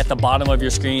going to be at the bottom of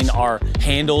your screen, our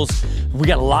handles. We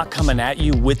got a lot coming at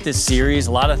you with this series,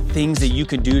 a lot of things that you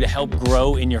can do to help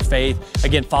grow in your faith.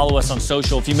 Again, follow us on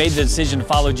social. If you made the decision to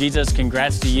follow Jesus,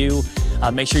 congrats to you.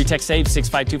 Make sure you text SAVE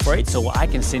 65248 so I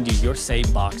can send you your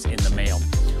SAVE box in the mail.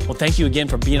 Well, thank you again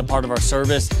for being a part of our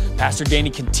service. Pastor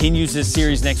Danny continues this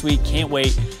series next week. Can't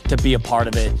wait to be a part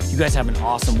of it. You guys have an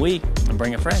awesome week and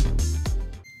bring a friend.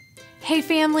 Hey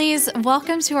families,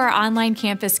 welcome to our online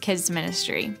campus kids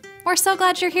ministry. We're so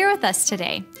glad you're here with us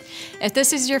today. If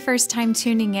this is your first time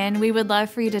tuning in, we would love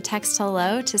for you to text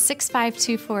hello to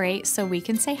 65248 so we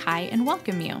can say hi and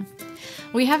welcome you.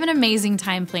 We have an amazing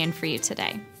time planned for you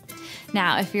today.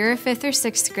 Now, if you're a 5th or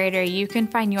 6th grader, you can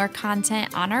find your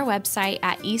content on our website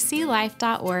at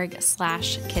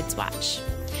eclife.org/kidswatch.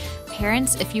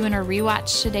 Parents, if you want to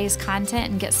rewatch today's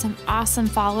content and get some awesome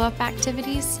follow-up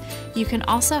activities, you can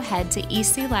also head to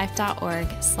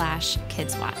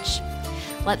eclife.org/kidswatch.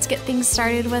 Let's get things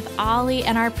started with Ollie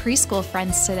and our preschool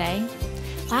friends today.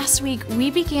 Last week,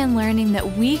 we began learning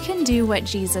that we can do what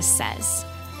Jesus says.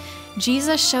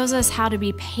 Jesus shows us how to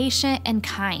be patient and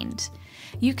kind.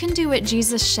 You can do what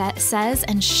Jesus says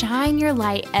and shine your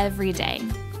light every day.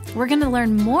 We're going to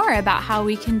learn more about how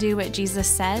we can do what Jesus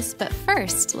says, but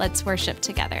first, let's worship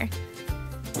together.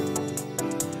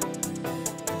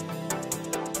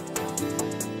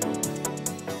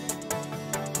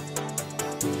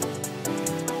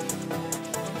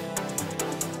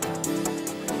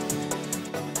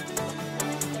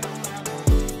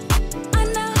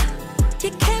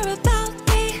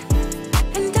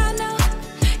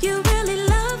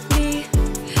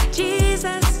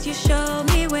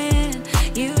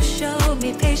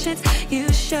 You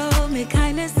show me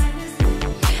kindness.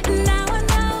 And now I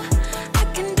know I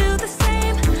can do the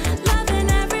same, loving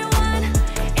everyone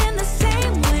in the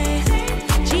same way.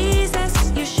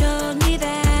 Jesus, you showed me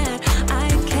that I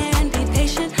can be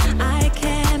patient, I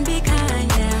can be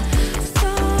kind, yeah. So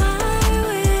I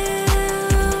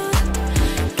will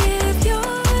give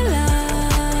your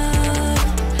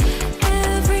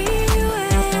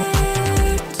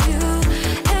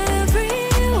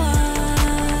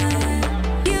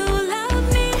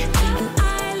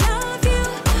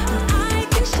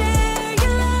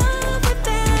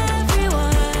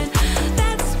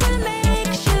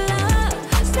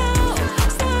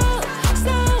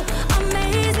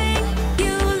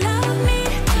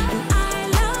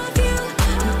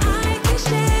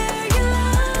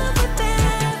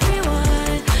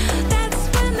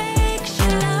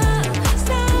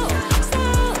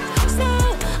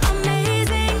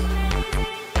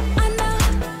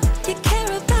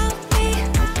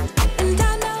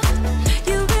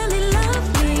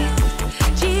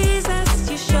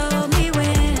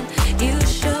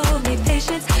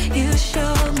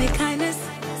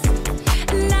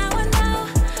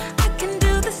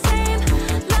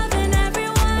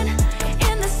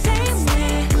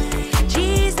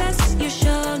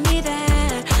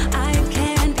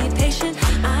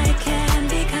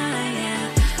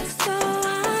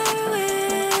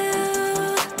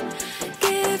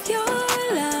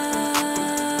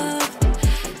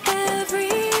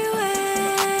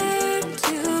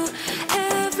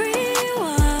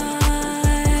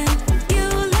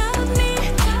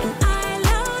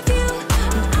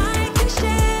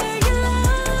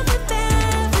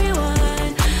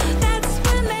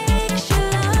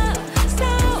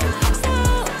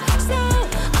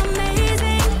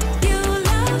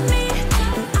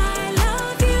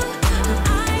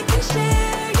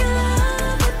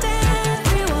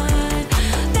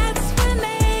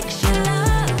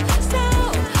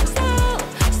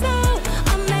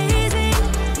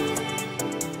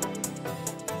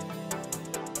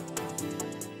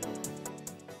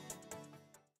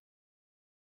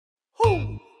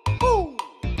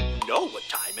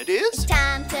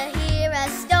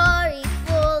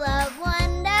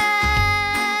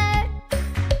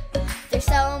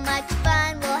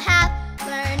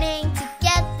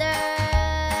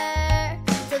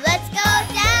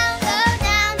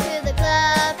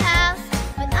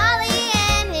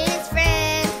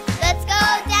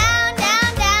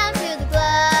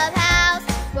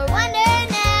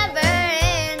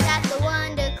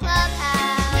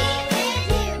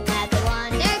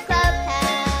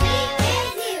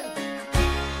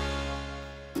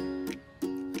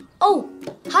Oh,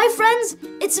 hi friends,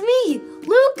 it's me,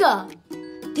 Luca.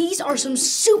 These are some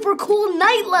super cool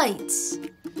night lights.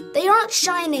 They aren't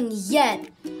shining yet,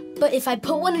 but if I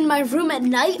put one in my room at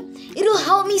night, it'll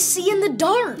help me see in the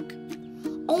dark.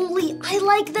 Only I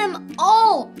like them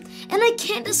all, and I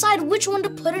can't decide which one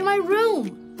to put in my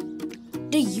room.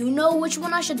 Do you know which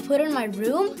one I should put in my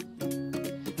room?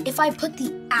 If I put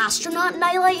the astronaut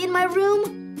nightlight in my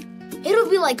room, it'll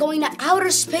be like going to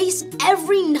outer space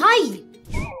every night.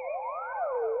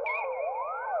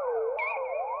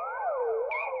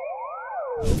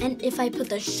 And if I put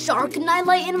the shark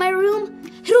nightlight in my room,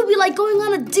 it'll be like going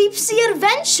on a deep sea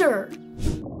adventure.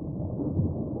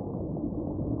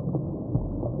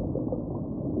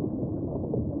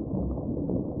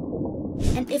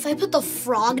 And if I put the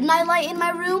frog nightlight in my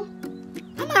room,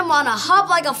 I might want to hop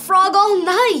like a frog all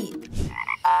night.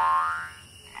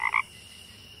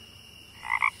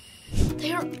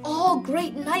 They're all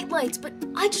great nightlights, but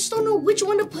I just don't know which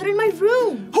one to put in my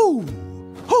room. Ho!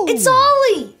 Ho! It's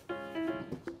Ollie!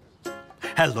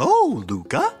 Hello,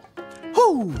 Luca.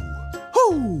 Ho!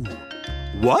 Ho!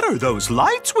 What are those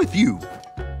lights with you?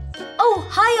 Oh,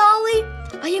 hi, Ollie.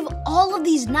 I have all of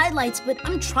these nightlights, but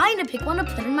I'm trying to pick one to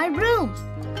put in my room.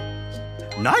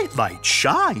 Nightlights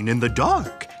shine in the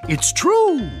dark. It's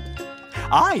true.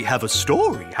 I have a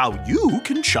story how you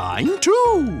can shine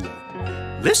too.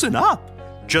 Listen up.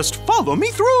 Just follow me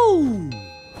through.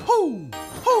 Ho!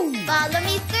 Ho! Follow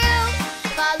me through.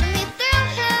 Follow me through.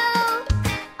 Who?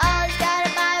 Ollie's got a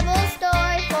Bible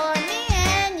story for me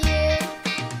and you.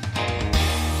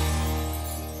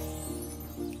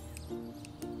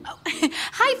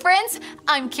 Hi friends,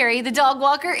 I'm Carrie the dog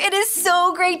walker. It is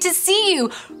so great to see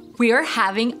you. We are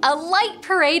having a light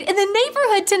parade in the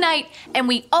neighborhood tonight, and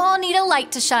we all need a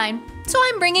light to shine. So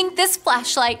I'm bringing this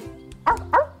flashlight.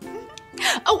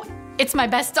 Oh, it's my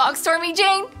best dog, Stormy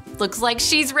Jane. Looks like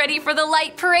she's ready for the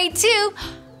light parade too.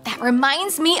 That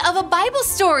reminds me of a Bible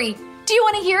story. Do you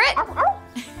want to hear it?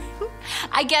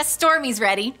 I guess Stormy's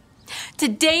ready.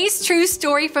 Today's true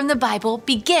story from the Bible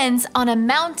begins on a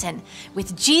mountain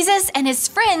with Jesus and his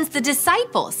friends, the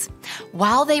disciples.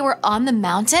 While they were on the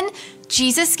mountain,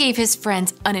 Jesus gave his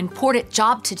friends an important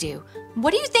job to do.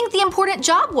 What do you think the important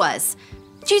job was?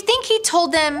 Do you think he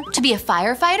told them to be a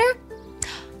firefighter?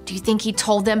 Do you think he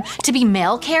told them to be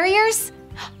mail carriers?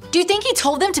 Do you think he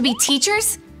told them to be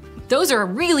teachers? Those are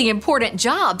really important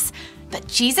jobs. But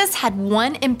Jesus had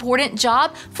one important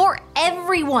job for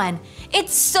everyone.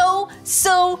 It's so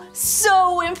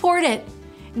important.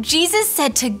 Jesus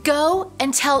said to go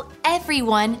and tell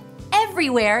everyone,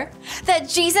 everywhere, that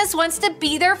Jesus wants to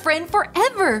be their friend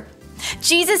forever.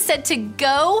 Jesus said to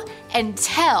go and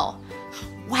tell.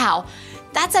 Wow,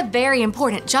 that's a very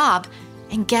important job.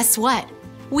 And guess what?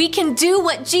 We can do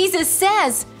what Jesus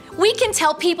says. We can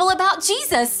tell people about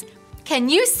Jesus. Can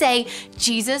you say,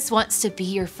 Jesus wants to be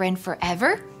your friend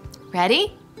forever?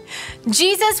 Ready?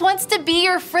 Jesus wants to be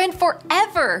your friend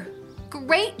forever.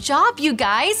 Great job, you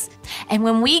guys. And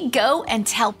when we go and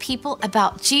tell people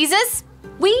about Jesus,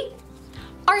 we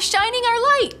are shining our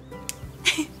light.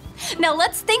 Now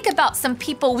let's think about some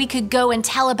people we could go and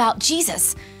tell about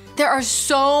Jesus. There are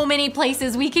so many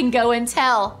places we can go and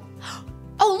tell.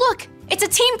 Oh, look, it's a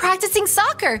team practicing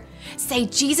soccer. Say,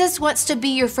 Jesus wants to be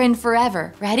your friend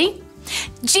forever. Ready?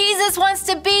 Jesus wants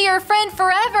to be your friend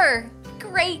forever.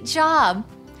 Great job.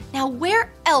 Now,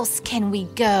 where else can we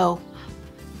go?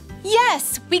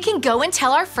 Yes, we can go and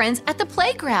tell our friends at the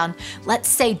playground. Let's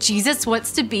say Jesus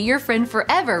wants to be your friend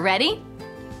forever. Ready?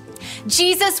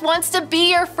 Jesus wants to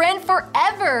be your friend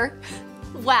forever.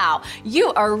 Wow,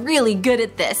 you are really good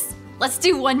at this. Let's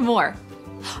do one more.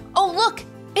 Oh, look,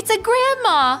 it's a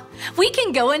grandma. We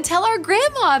can go and tell our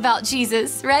grandma about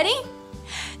Jesus. Ready?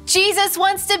 Jesus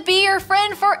wants to be your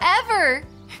friend forever.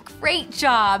 Great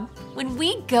job. When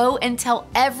we go and tell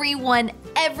everyone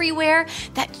everywhere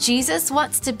that Jesus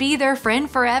wants to be their friend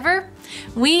forever,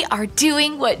 we are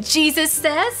doing what Jesus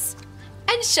says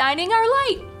and shining our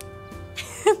light.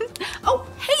 Oh,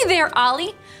 hey there,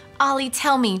 Ollie. Ollie,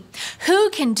 tell me, who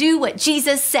can do what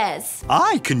Jesus says?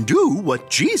 I can do what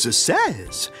Jesus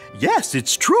says. Yes,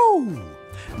 it's true.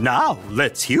 Now,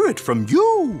 let's hear it from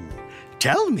you.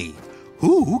 Tell me,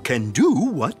 who can do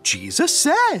what Jesus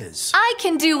says? I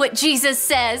can do what Jesus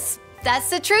says.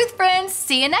 That's the truth, friends.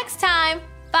 See you next time.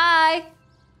 Bye.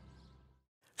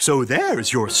 So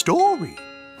there's your story,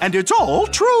 and it's all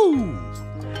true.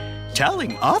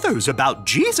 Telling others about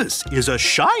Jesus is a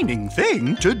shining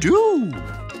thing to do.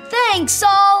 Thanks,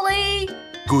 Ollie.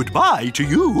 Goodbye to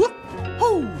you.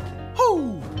 Ho,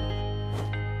 ho.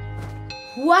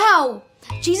 Wow,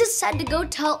 Jesus said to go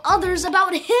tell others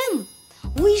about him.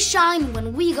 We shine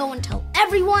when we go and tell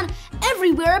everyone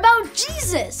everywhere about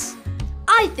Jesus.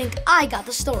 I think I got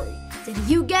the story. Did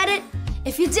you get it?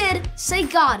 If you did, say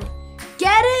got it.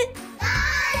 Get it?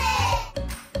 Got it!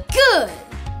 Good.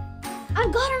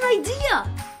 I've got an idea.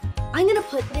 I'm gonna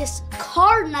put this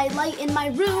car nightlight in my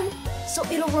room so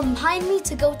it'll remind me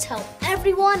to go tell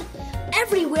everyone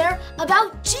everywhere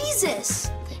about Jesus.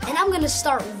 And I'm gonna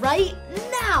start right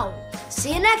now.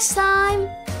 See you next time.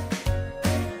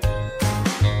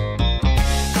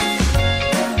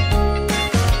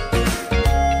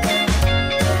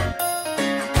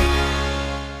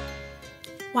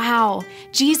 Wow,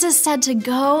 Jesus said to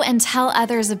go and tell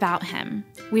others about him.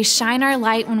 We shine our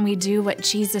light when we do what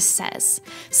Jesus says.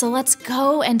 So let's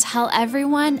go and tell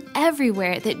everyone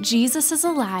everywhere that Jesus is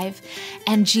alive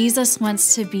and Jesus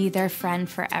wants to be their friend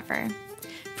forever.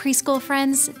 Preschool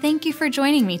friends, thank you for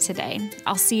joining me today.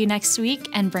 I'll see you next week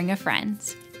and bring a friend.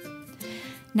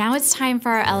 Now it's time for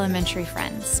our elementary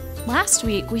friends. Last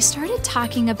week, we started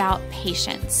talking about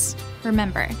patience.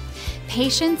 Remember,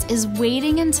 patience is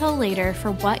waiting until later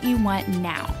for what you want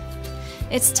now.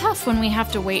 It's tough when we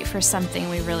have to wait for something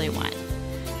we really want,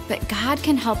 but God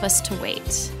can help us to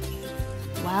wait.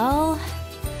 Well,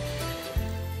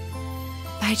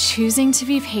 by choosing to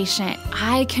be patient,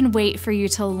 I can wait for you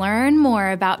to learn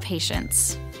more about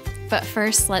patience. But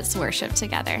first, let's worship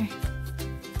together.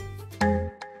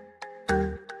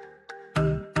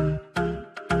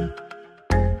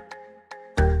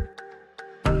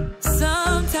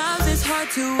 Sometimes it's hard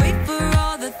to wait for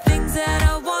all the things that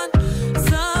I want.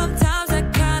 Sometimes I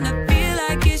kind of feel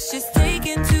like it's just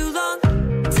taking too long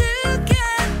to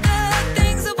get the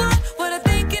things I want, what I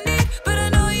think I need. But I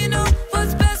know you know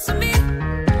what's best for me.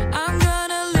 I'm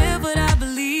gonna live what I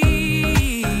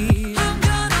believe. I'm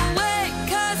gonna wait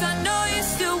 'cause I know you're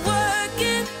still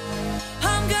working.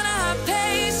 I'm gonna have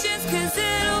patience 'cause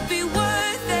it'll be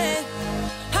worth it.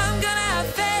 I'm gonna have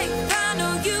faith, I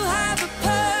know you have a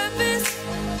purpose.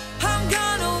 I'm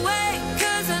gonna wait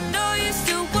 'cause I know you're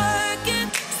still working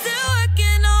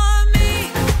on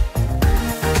me.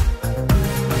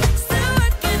 Still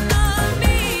working on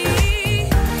me.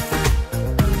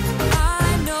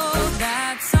 I know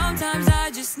that sometimes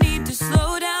I just need to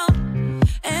slow down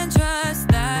and trust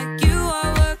that you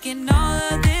are working all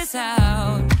of this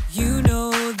out. You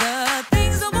know the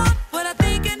things I want, what I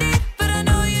think I need, but I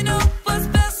know you know what's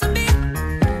best for me.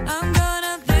 I'm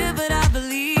gonna live what I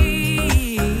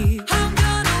believe. I'm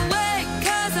gonna wait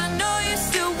 'cause I know you're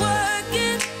still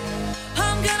working.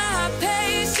 I'm gonna have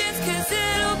patience 'cause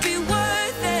it'll be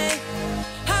worth it.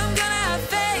 I'm gonna have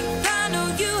faith, I know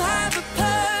you have a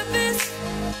purpose.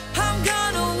 I'm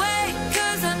gonna wait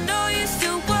 'cause I know you're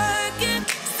still working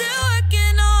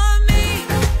on me.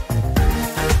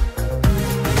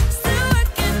 Still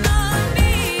working on me.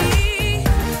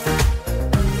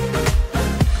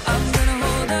 I'm gonna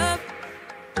hold up,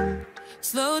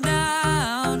 slow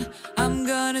down. I'm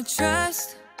gonna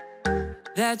trust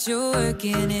that you're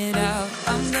working it out.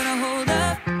 I'm gonna hold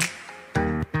up,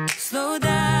 slow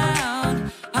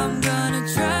down. I'm gonna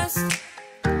trust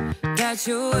that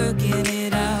you're working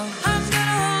it out. I'm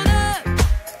gonna hold up,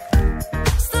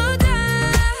 slow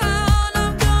down.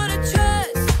 I'm gonna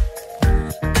trust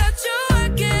that you're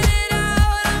working it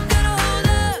out. I'm gonna hold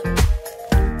up,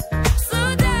 slow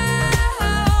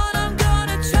down. I'm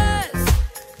gonna trust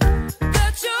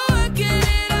that you're working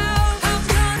it out. I'm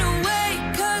gonna wait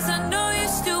 'cause I know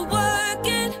you're still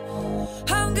working.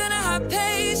 I'm gonna have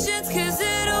patience 'cause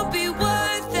it'll be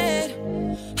worth it.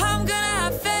 I'm gonna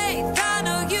have faith, I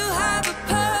know you have a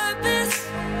purpose.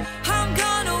 I'm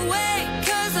gonna wait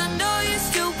 'cause I know you're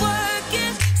still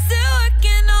working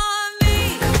on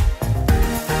me.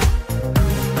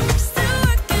 Still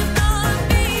working on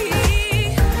me.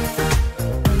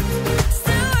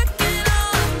 Still working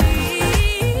on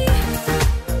me.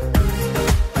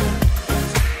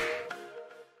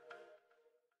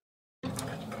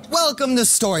 Welcome to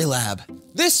Story Lab.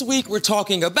 This week we're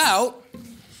talking about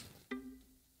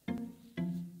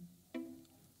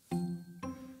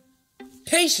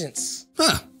patience.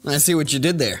 Huh, I see what you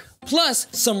did there. Plus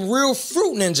some real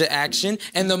Fruit Ninja action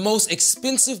and the most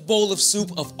expensive bowl of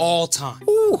soup of all time.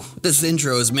 Ooh, this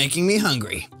intro is making me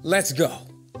hungry. Let's go.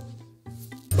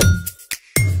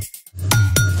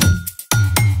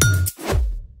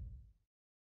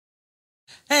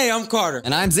 Hey, I'm Carter.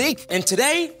 And I'm Zeke. And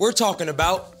today we're talking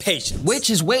about patience. Which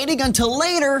is waiting until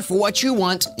later for what you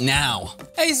want now.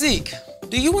 Hey, Zeke,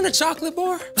 do you want a chocolate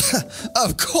bar?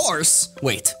 Of course.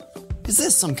 Wait, is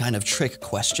this some kind of trick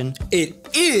question? It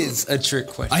is a trick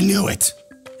question. I knew it.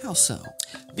 How so?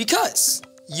 Because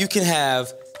you can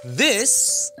have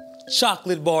this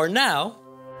chocolate bar now,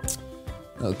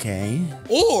 Okay.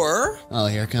 Or, Oh,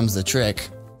 here comes the trick.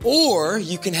 or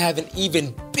you can have an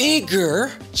even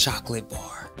bigger chocolate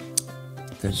bar.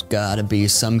 There's gotta be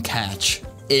some catch.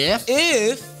 If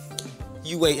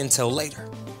you wait until later.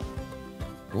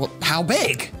 Well, how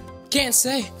big? Can't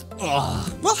say.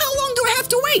 Ugh. Well, how long do I have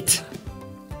to wait?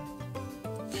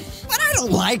 But I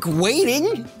don't like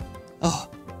waiting. Oh,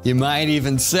 you might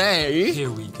even say...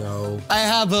 Here we go. I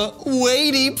have a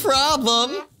weighty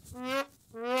problem.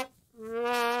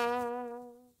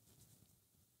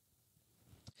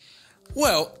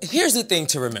 Well, here's the thing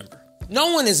to remember.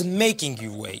 No one is making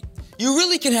you wait. You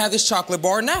really can have this chocolate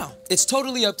bar now. It's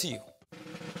totally up to you.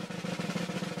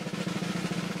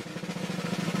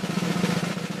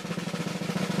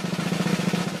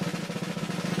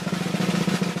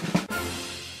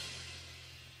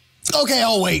 Okay,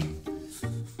 I'll wait.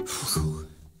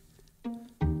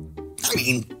 I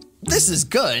mean, this is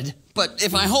good, but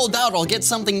if I hold out, I'll get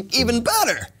something even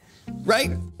better,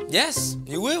 right? Yes,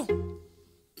 you will.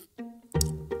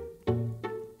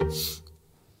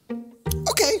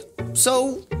 Okay,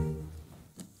 so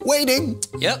waiting.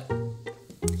 Yep.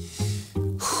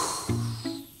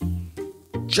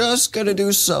 Just gonna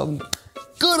do some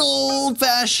good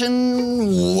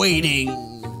old-fashioned waiting.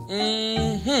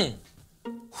 Mm-hmm.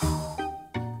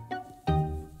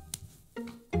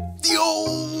 The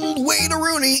old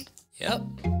wait-a-rooney. Yep.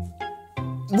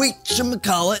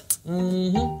 Whatchamacallit.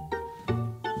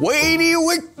 Mm-hmm. Waity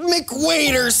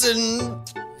McWaiterson.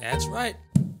 That's right.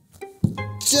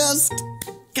 Just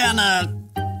gonna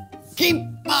keep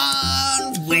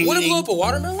on waiting. Want to blow up a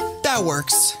watermelon? That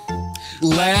works.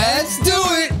 Let's do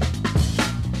it.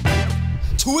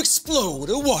 To explode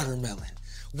a watermelon,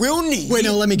 we'll need... Wait,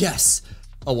 no, let me guess.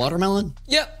 A watermelon?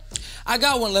 Yep. I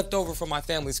got one left over from my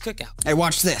family's cookout. Hey,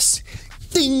 watch this.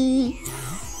 Ding.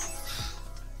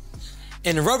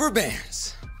 And rubber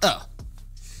bands. Oh.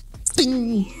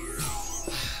 Ding.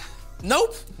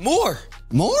 Nope, more.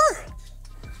 More?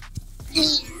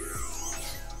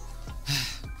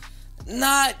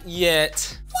 Not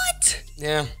yet. What?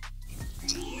 Yeah.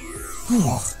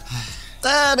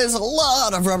 That is a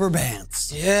lot of rubber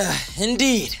bands. Yeah,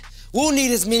 indeed. We'll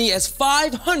need as many as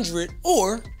 500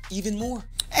 or even more.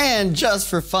 And just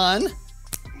for fun.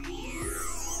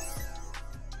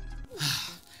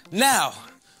 Now,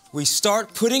 we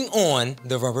start putting on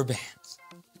the rubber bands.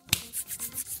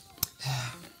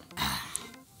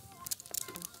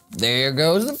 There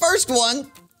goes the first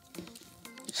one.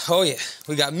 Oh yeah,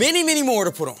 we got many, many more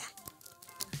to put on.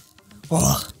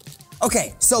 Oh.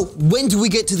 Okay, so when do we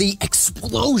get to the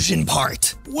explosion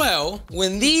part? Well,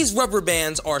 when these rubber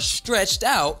bands are stretched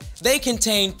out, they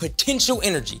contain potential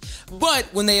energy. But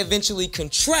when they eventually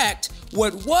contract,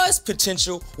 what was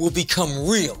potential will become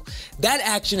real. That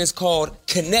action is called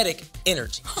kinetic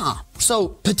energy. Huh. So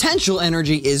potential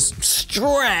energy is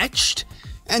stretched,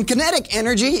 and kinetic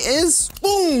energy is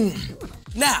boom.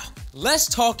 Now, let's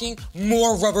talking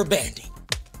more rubber banding.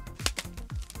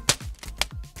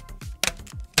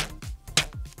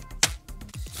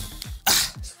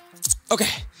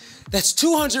 Okay, that's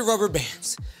 200 rubber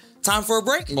bands. Time for a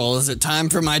break? Well, is it time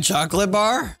for my chocolate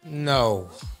bar? No.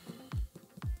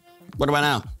 What about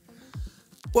now?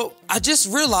 Well, I just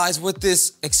realized what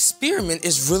this experiment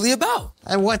is really about.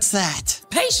 And what's that?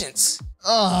 Patience.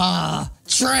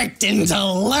 Tricked into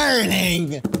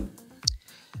learning.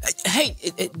 Hey,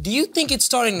 do you think it's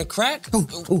starting to crack?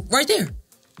 Oh. Right there.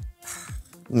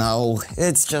 No,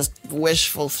 it's just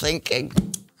wishful thinking.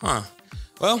 Huh.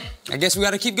 Well, I guess we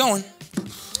gotta keep going.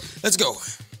 Let's go.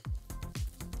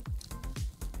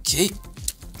 Okay.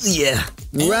 Yeah,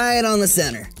 right on the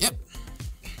center. Yep.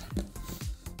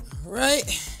 All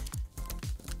right.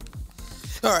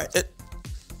 All right.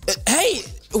 Hey,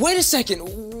 wait a second.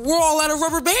 We're all out of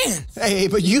rubber band. Hey,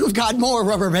 but you've got more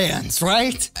rubber bands,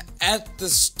 right? At the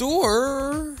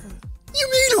store.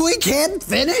 You mean we can't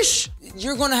finish?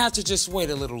 You're gonna have to just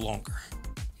wait a little longer.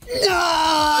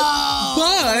 No!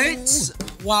 But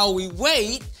while we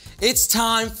wait, it's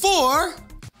time for...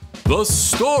 The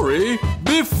story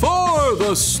before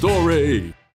the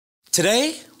story.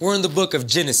 Today, we're in the book of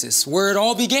Genesis, where it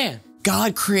all began.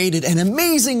 God created an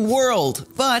amazing world,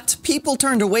 but people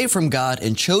turned away from God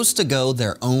and chose to go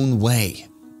their own way.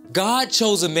 God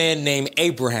chose a man named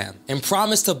Abraham and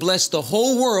promised to bless the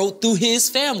whole world through his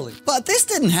family. But this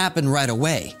didn't happen right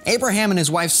away. Abraham and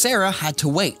his wife Sarah had to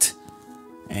wait.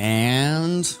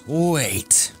 And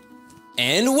wait.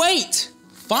 And wait.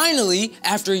 Finally,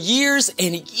 after years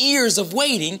and years of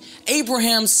waiting,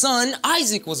 Abraham's son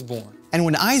Isaac was born. And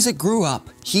when Isaac grew up,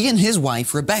 he and his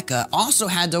wife Rebecca also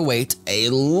had to wait a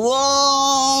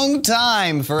long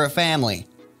time for a family.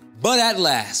 But at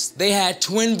last, they had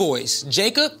twin boys,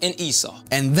 Jacob and Esau.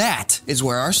 And that is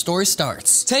where our story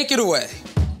starts. Take it away.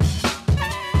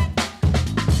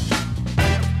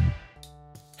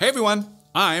 Hey everyone,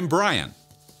 I'm Brian.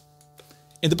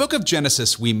 In the book of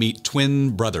Genesis, we meet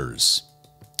twin brothers.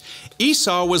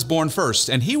 Esau was born first,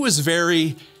 and he was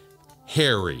very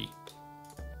hairy.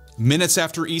 Minutes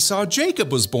after Esau,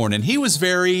 Jacob was born, and he was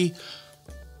very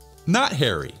not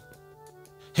hairy.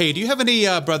 Hey, do you have any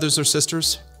brothers or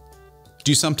sisters? Do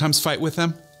you sometimes fight with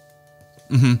them?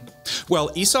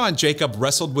 Well, Esau and Jacob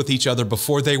wrestled with each other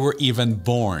before they were even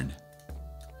born.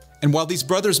 And while these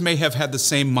brothers may have had the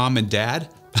same mom and dad,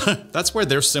 that's where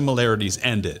their similarities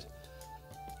ended.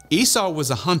 Esau was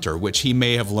a hunter, which he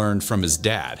may have learned from his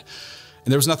dad.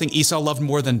 And there was nothing Esau loved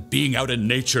more than being out in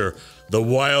nature. The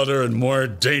wilder and more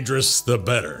dangerous, the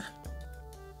better.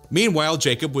 Meanwhile,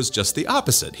 Jacob was just the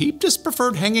opposite. He just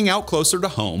preferred hanging out closer to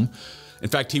home. In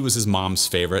fact, he was his mom's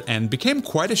favorite and became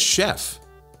quite a chef.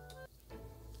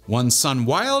 One son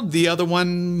wild, the other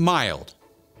one mild.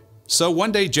 So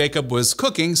one day Jacob was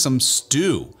cooking some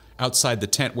stew outside the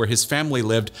tent where his family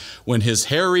lived when his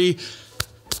hairy,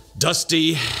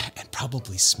 dusty, and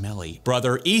probably smelly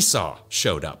brother Esau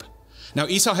showed up. Now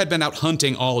Esau had been out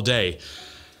hunting all day.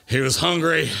 He was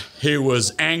hungry, he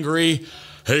was angry,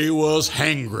 he was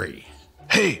hangry.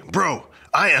 Hey, bro,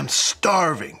 I am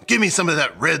starving. Give me some of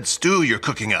that red stew you're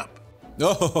cooking up.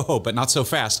 Oh, but not so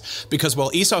fast, because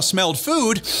while Esau smelled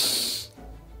food,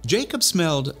 Jacob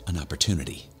smelled an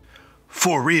opportunity.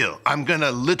 For real, I'm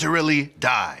gonna literally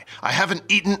die. I haven't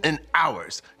eaten in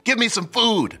hours. Give me some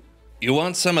food. You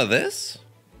want some of this?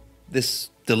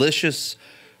 This delicious,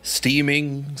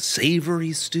 steaming,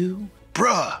 savory stew?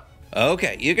 Bruh.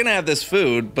 Okay, you can have this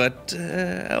food, but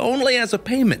only as a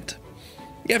payment.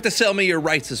 You have to sell me your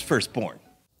rights as firstborn.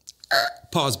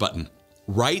 Pause button.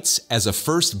 Rights as a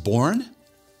firstborn?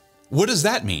 What does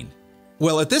that mean?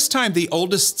 Well, at this time, the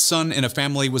oldest son in a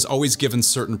family was always given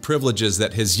certain privileges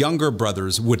that his younger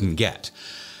brothers wouldn't get.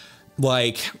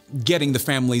 Like getting the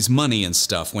family's money and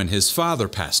stuff when his father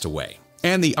passed away.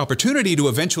 And the opportunity to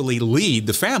eventually lead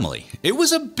the family. It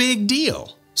was a big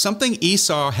deal. Something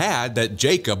Esau had that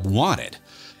Jacob wanted.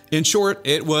 In short,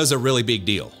 it was a really big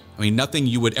deal. I mean, nothing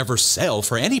you would ever sell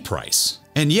for any price.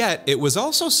 And yet, it was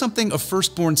also something a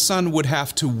firstborn son would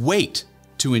have to wait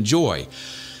to enjoy.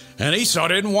 And Esau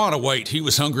didn't want to wait. He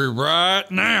was hungry right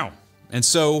now. And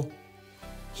so,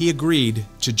 he agreed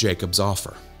to Jacob's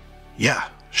offer. Yeah,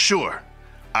 sure.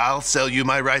 I'll sell you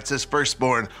my rights as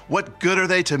firstborn. What good are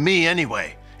they to me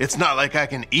anyway? It's not like I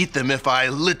can eat them if I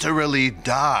literally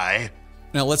die.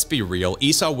 Now, let's be real.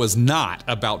 Esau was not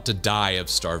about to die of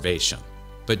starvation.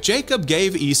 But Jacob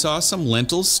gave Esau some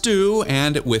lentil stew,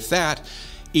 and with that,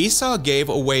 Esau gave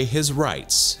away his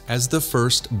rights as the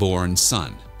firstborn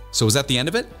son. So was that the end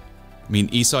of it? I mean,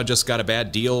 Esau just got a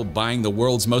bad deal buying the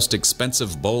world's most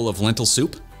expensive bowl of lentil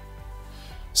soup?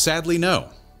 Sadly, no.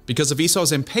 Because of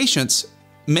Esau's impatience,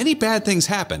 many bad things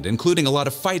happened, including a lot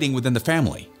of fighting within the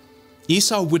family.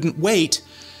 Esau wouldn't wait,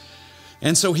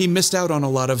 and so he missed out on a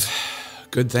lot of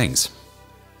good things.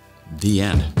 The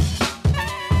end.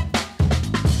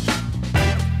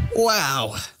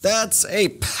 Wow, that's a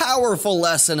powerful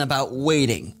lesson about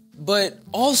waiting. But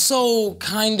also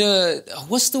kinda,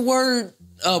 what's the word?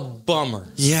 A bummer.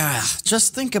 Yeah,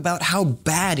 just think about how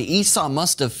bad Esau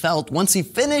must have felt once he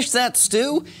finished that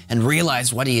stew and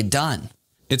realized what he had done.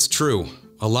 It's true.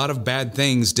 A lot of bad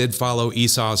things did follow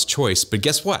Esau's choice, but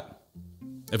guess what?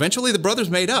 Eventually the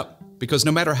brothers made up, because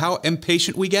no matter how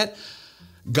impatient we get,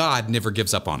 God never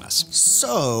gives up on us.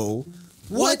 So,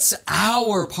 what's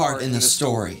our part in the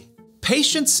story?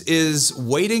 Patience is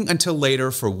waiting until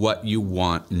later for what you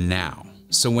want now.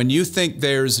 So when you think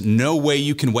there's no way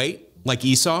you can wait, like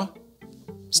Esau,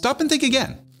 stop and think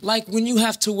again. Like when you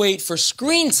have to wait for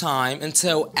screen time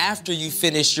until after you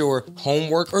finish your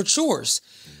homework or chores.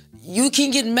 You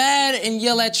can get mad and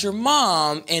yell at your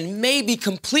mom and maybe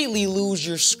completely lose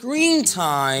your screen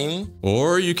time.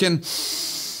 Or you can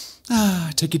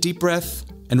take a deep breath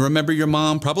and remember your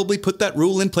mom probably put that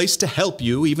rule in place to help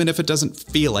you, even if it doesn't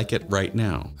feel like it right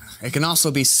now. It can also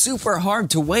be super hard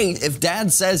to wait if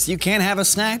Dad says you can't have a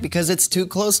snack because it's too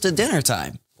close to dinner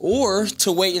time. Or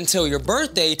to wait until your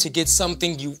birthday to get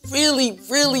something you really,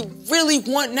 really, really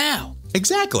want now.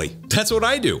 Exactly. That's what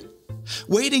I do.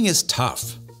 Waiting is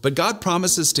tough, but God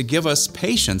promises to give us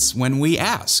patience when we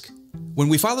ask. When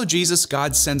we follow Jesus,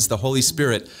 God sends the Holy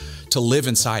Spirit to live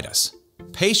inside us.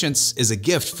 Patience is a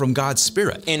gift from God's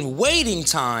Spirit. And waiting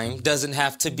time doesn't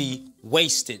have to be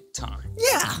wasted time.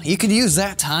 Yeah, you could use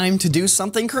that time to do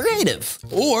something creative.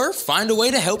 Or find a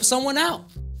way to help someone out.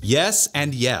 Yes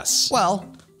and yes. Well,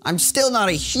 I'm still not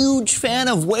a huge fan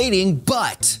of waiting,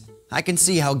 but I can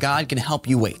see how God can help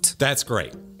you wait. That's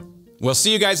great. We'll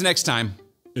see you guys next time,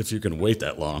 if you can wait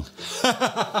that long.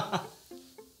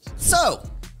 So,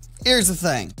 here's the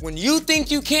thing. When you think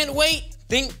you can't wait,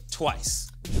 think twice.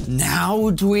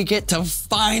 Now do we get to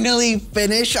finally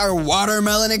finish our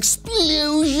watermelon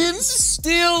explosions?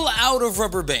 Still out of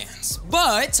rubber bands,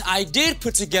 but I did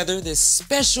put together this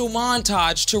special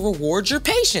montage to reward your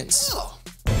patience. Oh.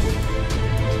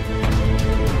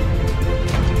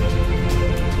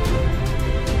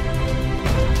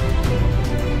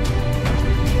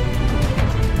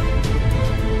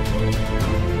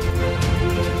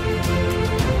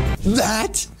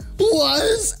 That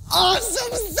was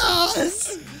awesome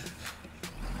sauce!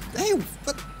 Hey,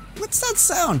 what's that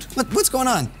sound? What's going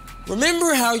on?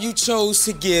 Remember how you chose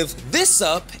to give this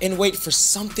up and wait for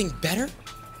something better?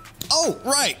 Oh,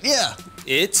 right, yeah.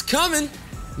 It's coming.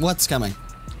 What's coming?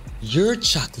 Your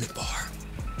chocolate bar.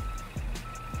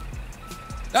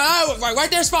 Ah, right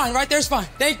there's fine, right there's fine.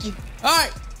 Thank you. All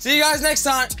right, see you guys next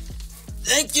time.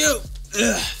 Thank you.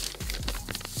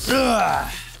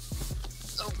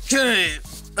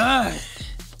 Okay.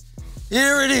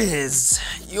 Here it is,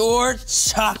 your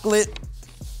chocolate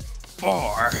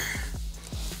bar.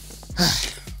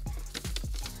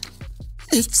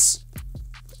 It's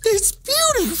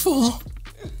beautiful.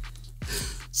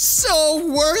 So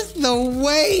worth the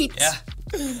wait. Yeah.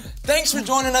 Thanks for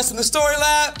joining us in the Story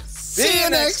Lab. See you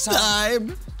next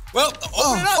time. Well,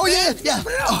 open it up, man. Yeah.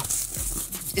 Open it up.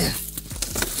 Yeah.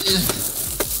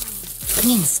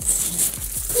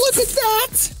 Look at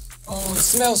that. Oh, it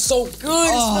smells so good.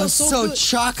 Oh, it smells so good.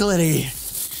 chocolatey.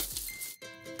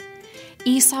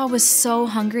 Esau was so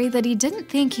hungry that he didn't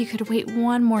think he could wait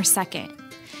one more second.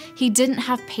 He didn't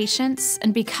have patience,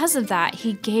 and because of that,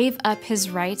 he gave up his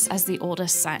rights as the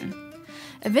oldest son.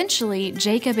 Eventually,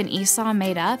 Jacob and Esau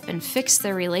made up and fixed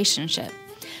their relationship,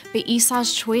 but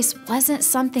Esau's choice wasn't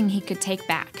something he could take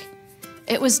back.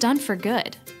 It was done for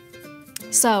good.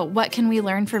 So, what can we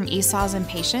learn from Esau's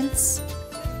impatience?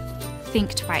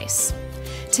 Think twice.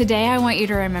 Today, I want you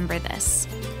to remember this.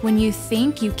 When you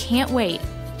think you can't wait,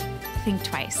 think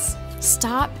twice.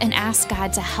 Stop and ask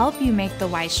God to help you make the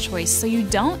wise choice so you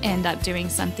don't end up doing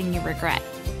something you regret.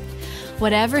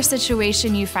 Whatever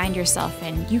situation you find yourself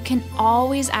in, you can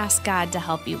always ask God to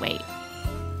help you wait.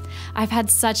 I've had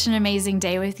such an amazing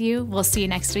day with you. We'll see you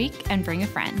next week, and bring a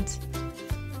friend.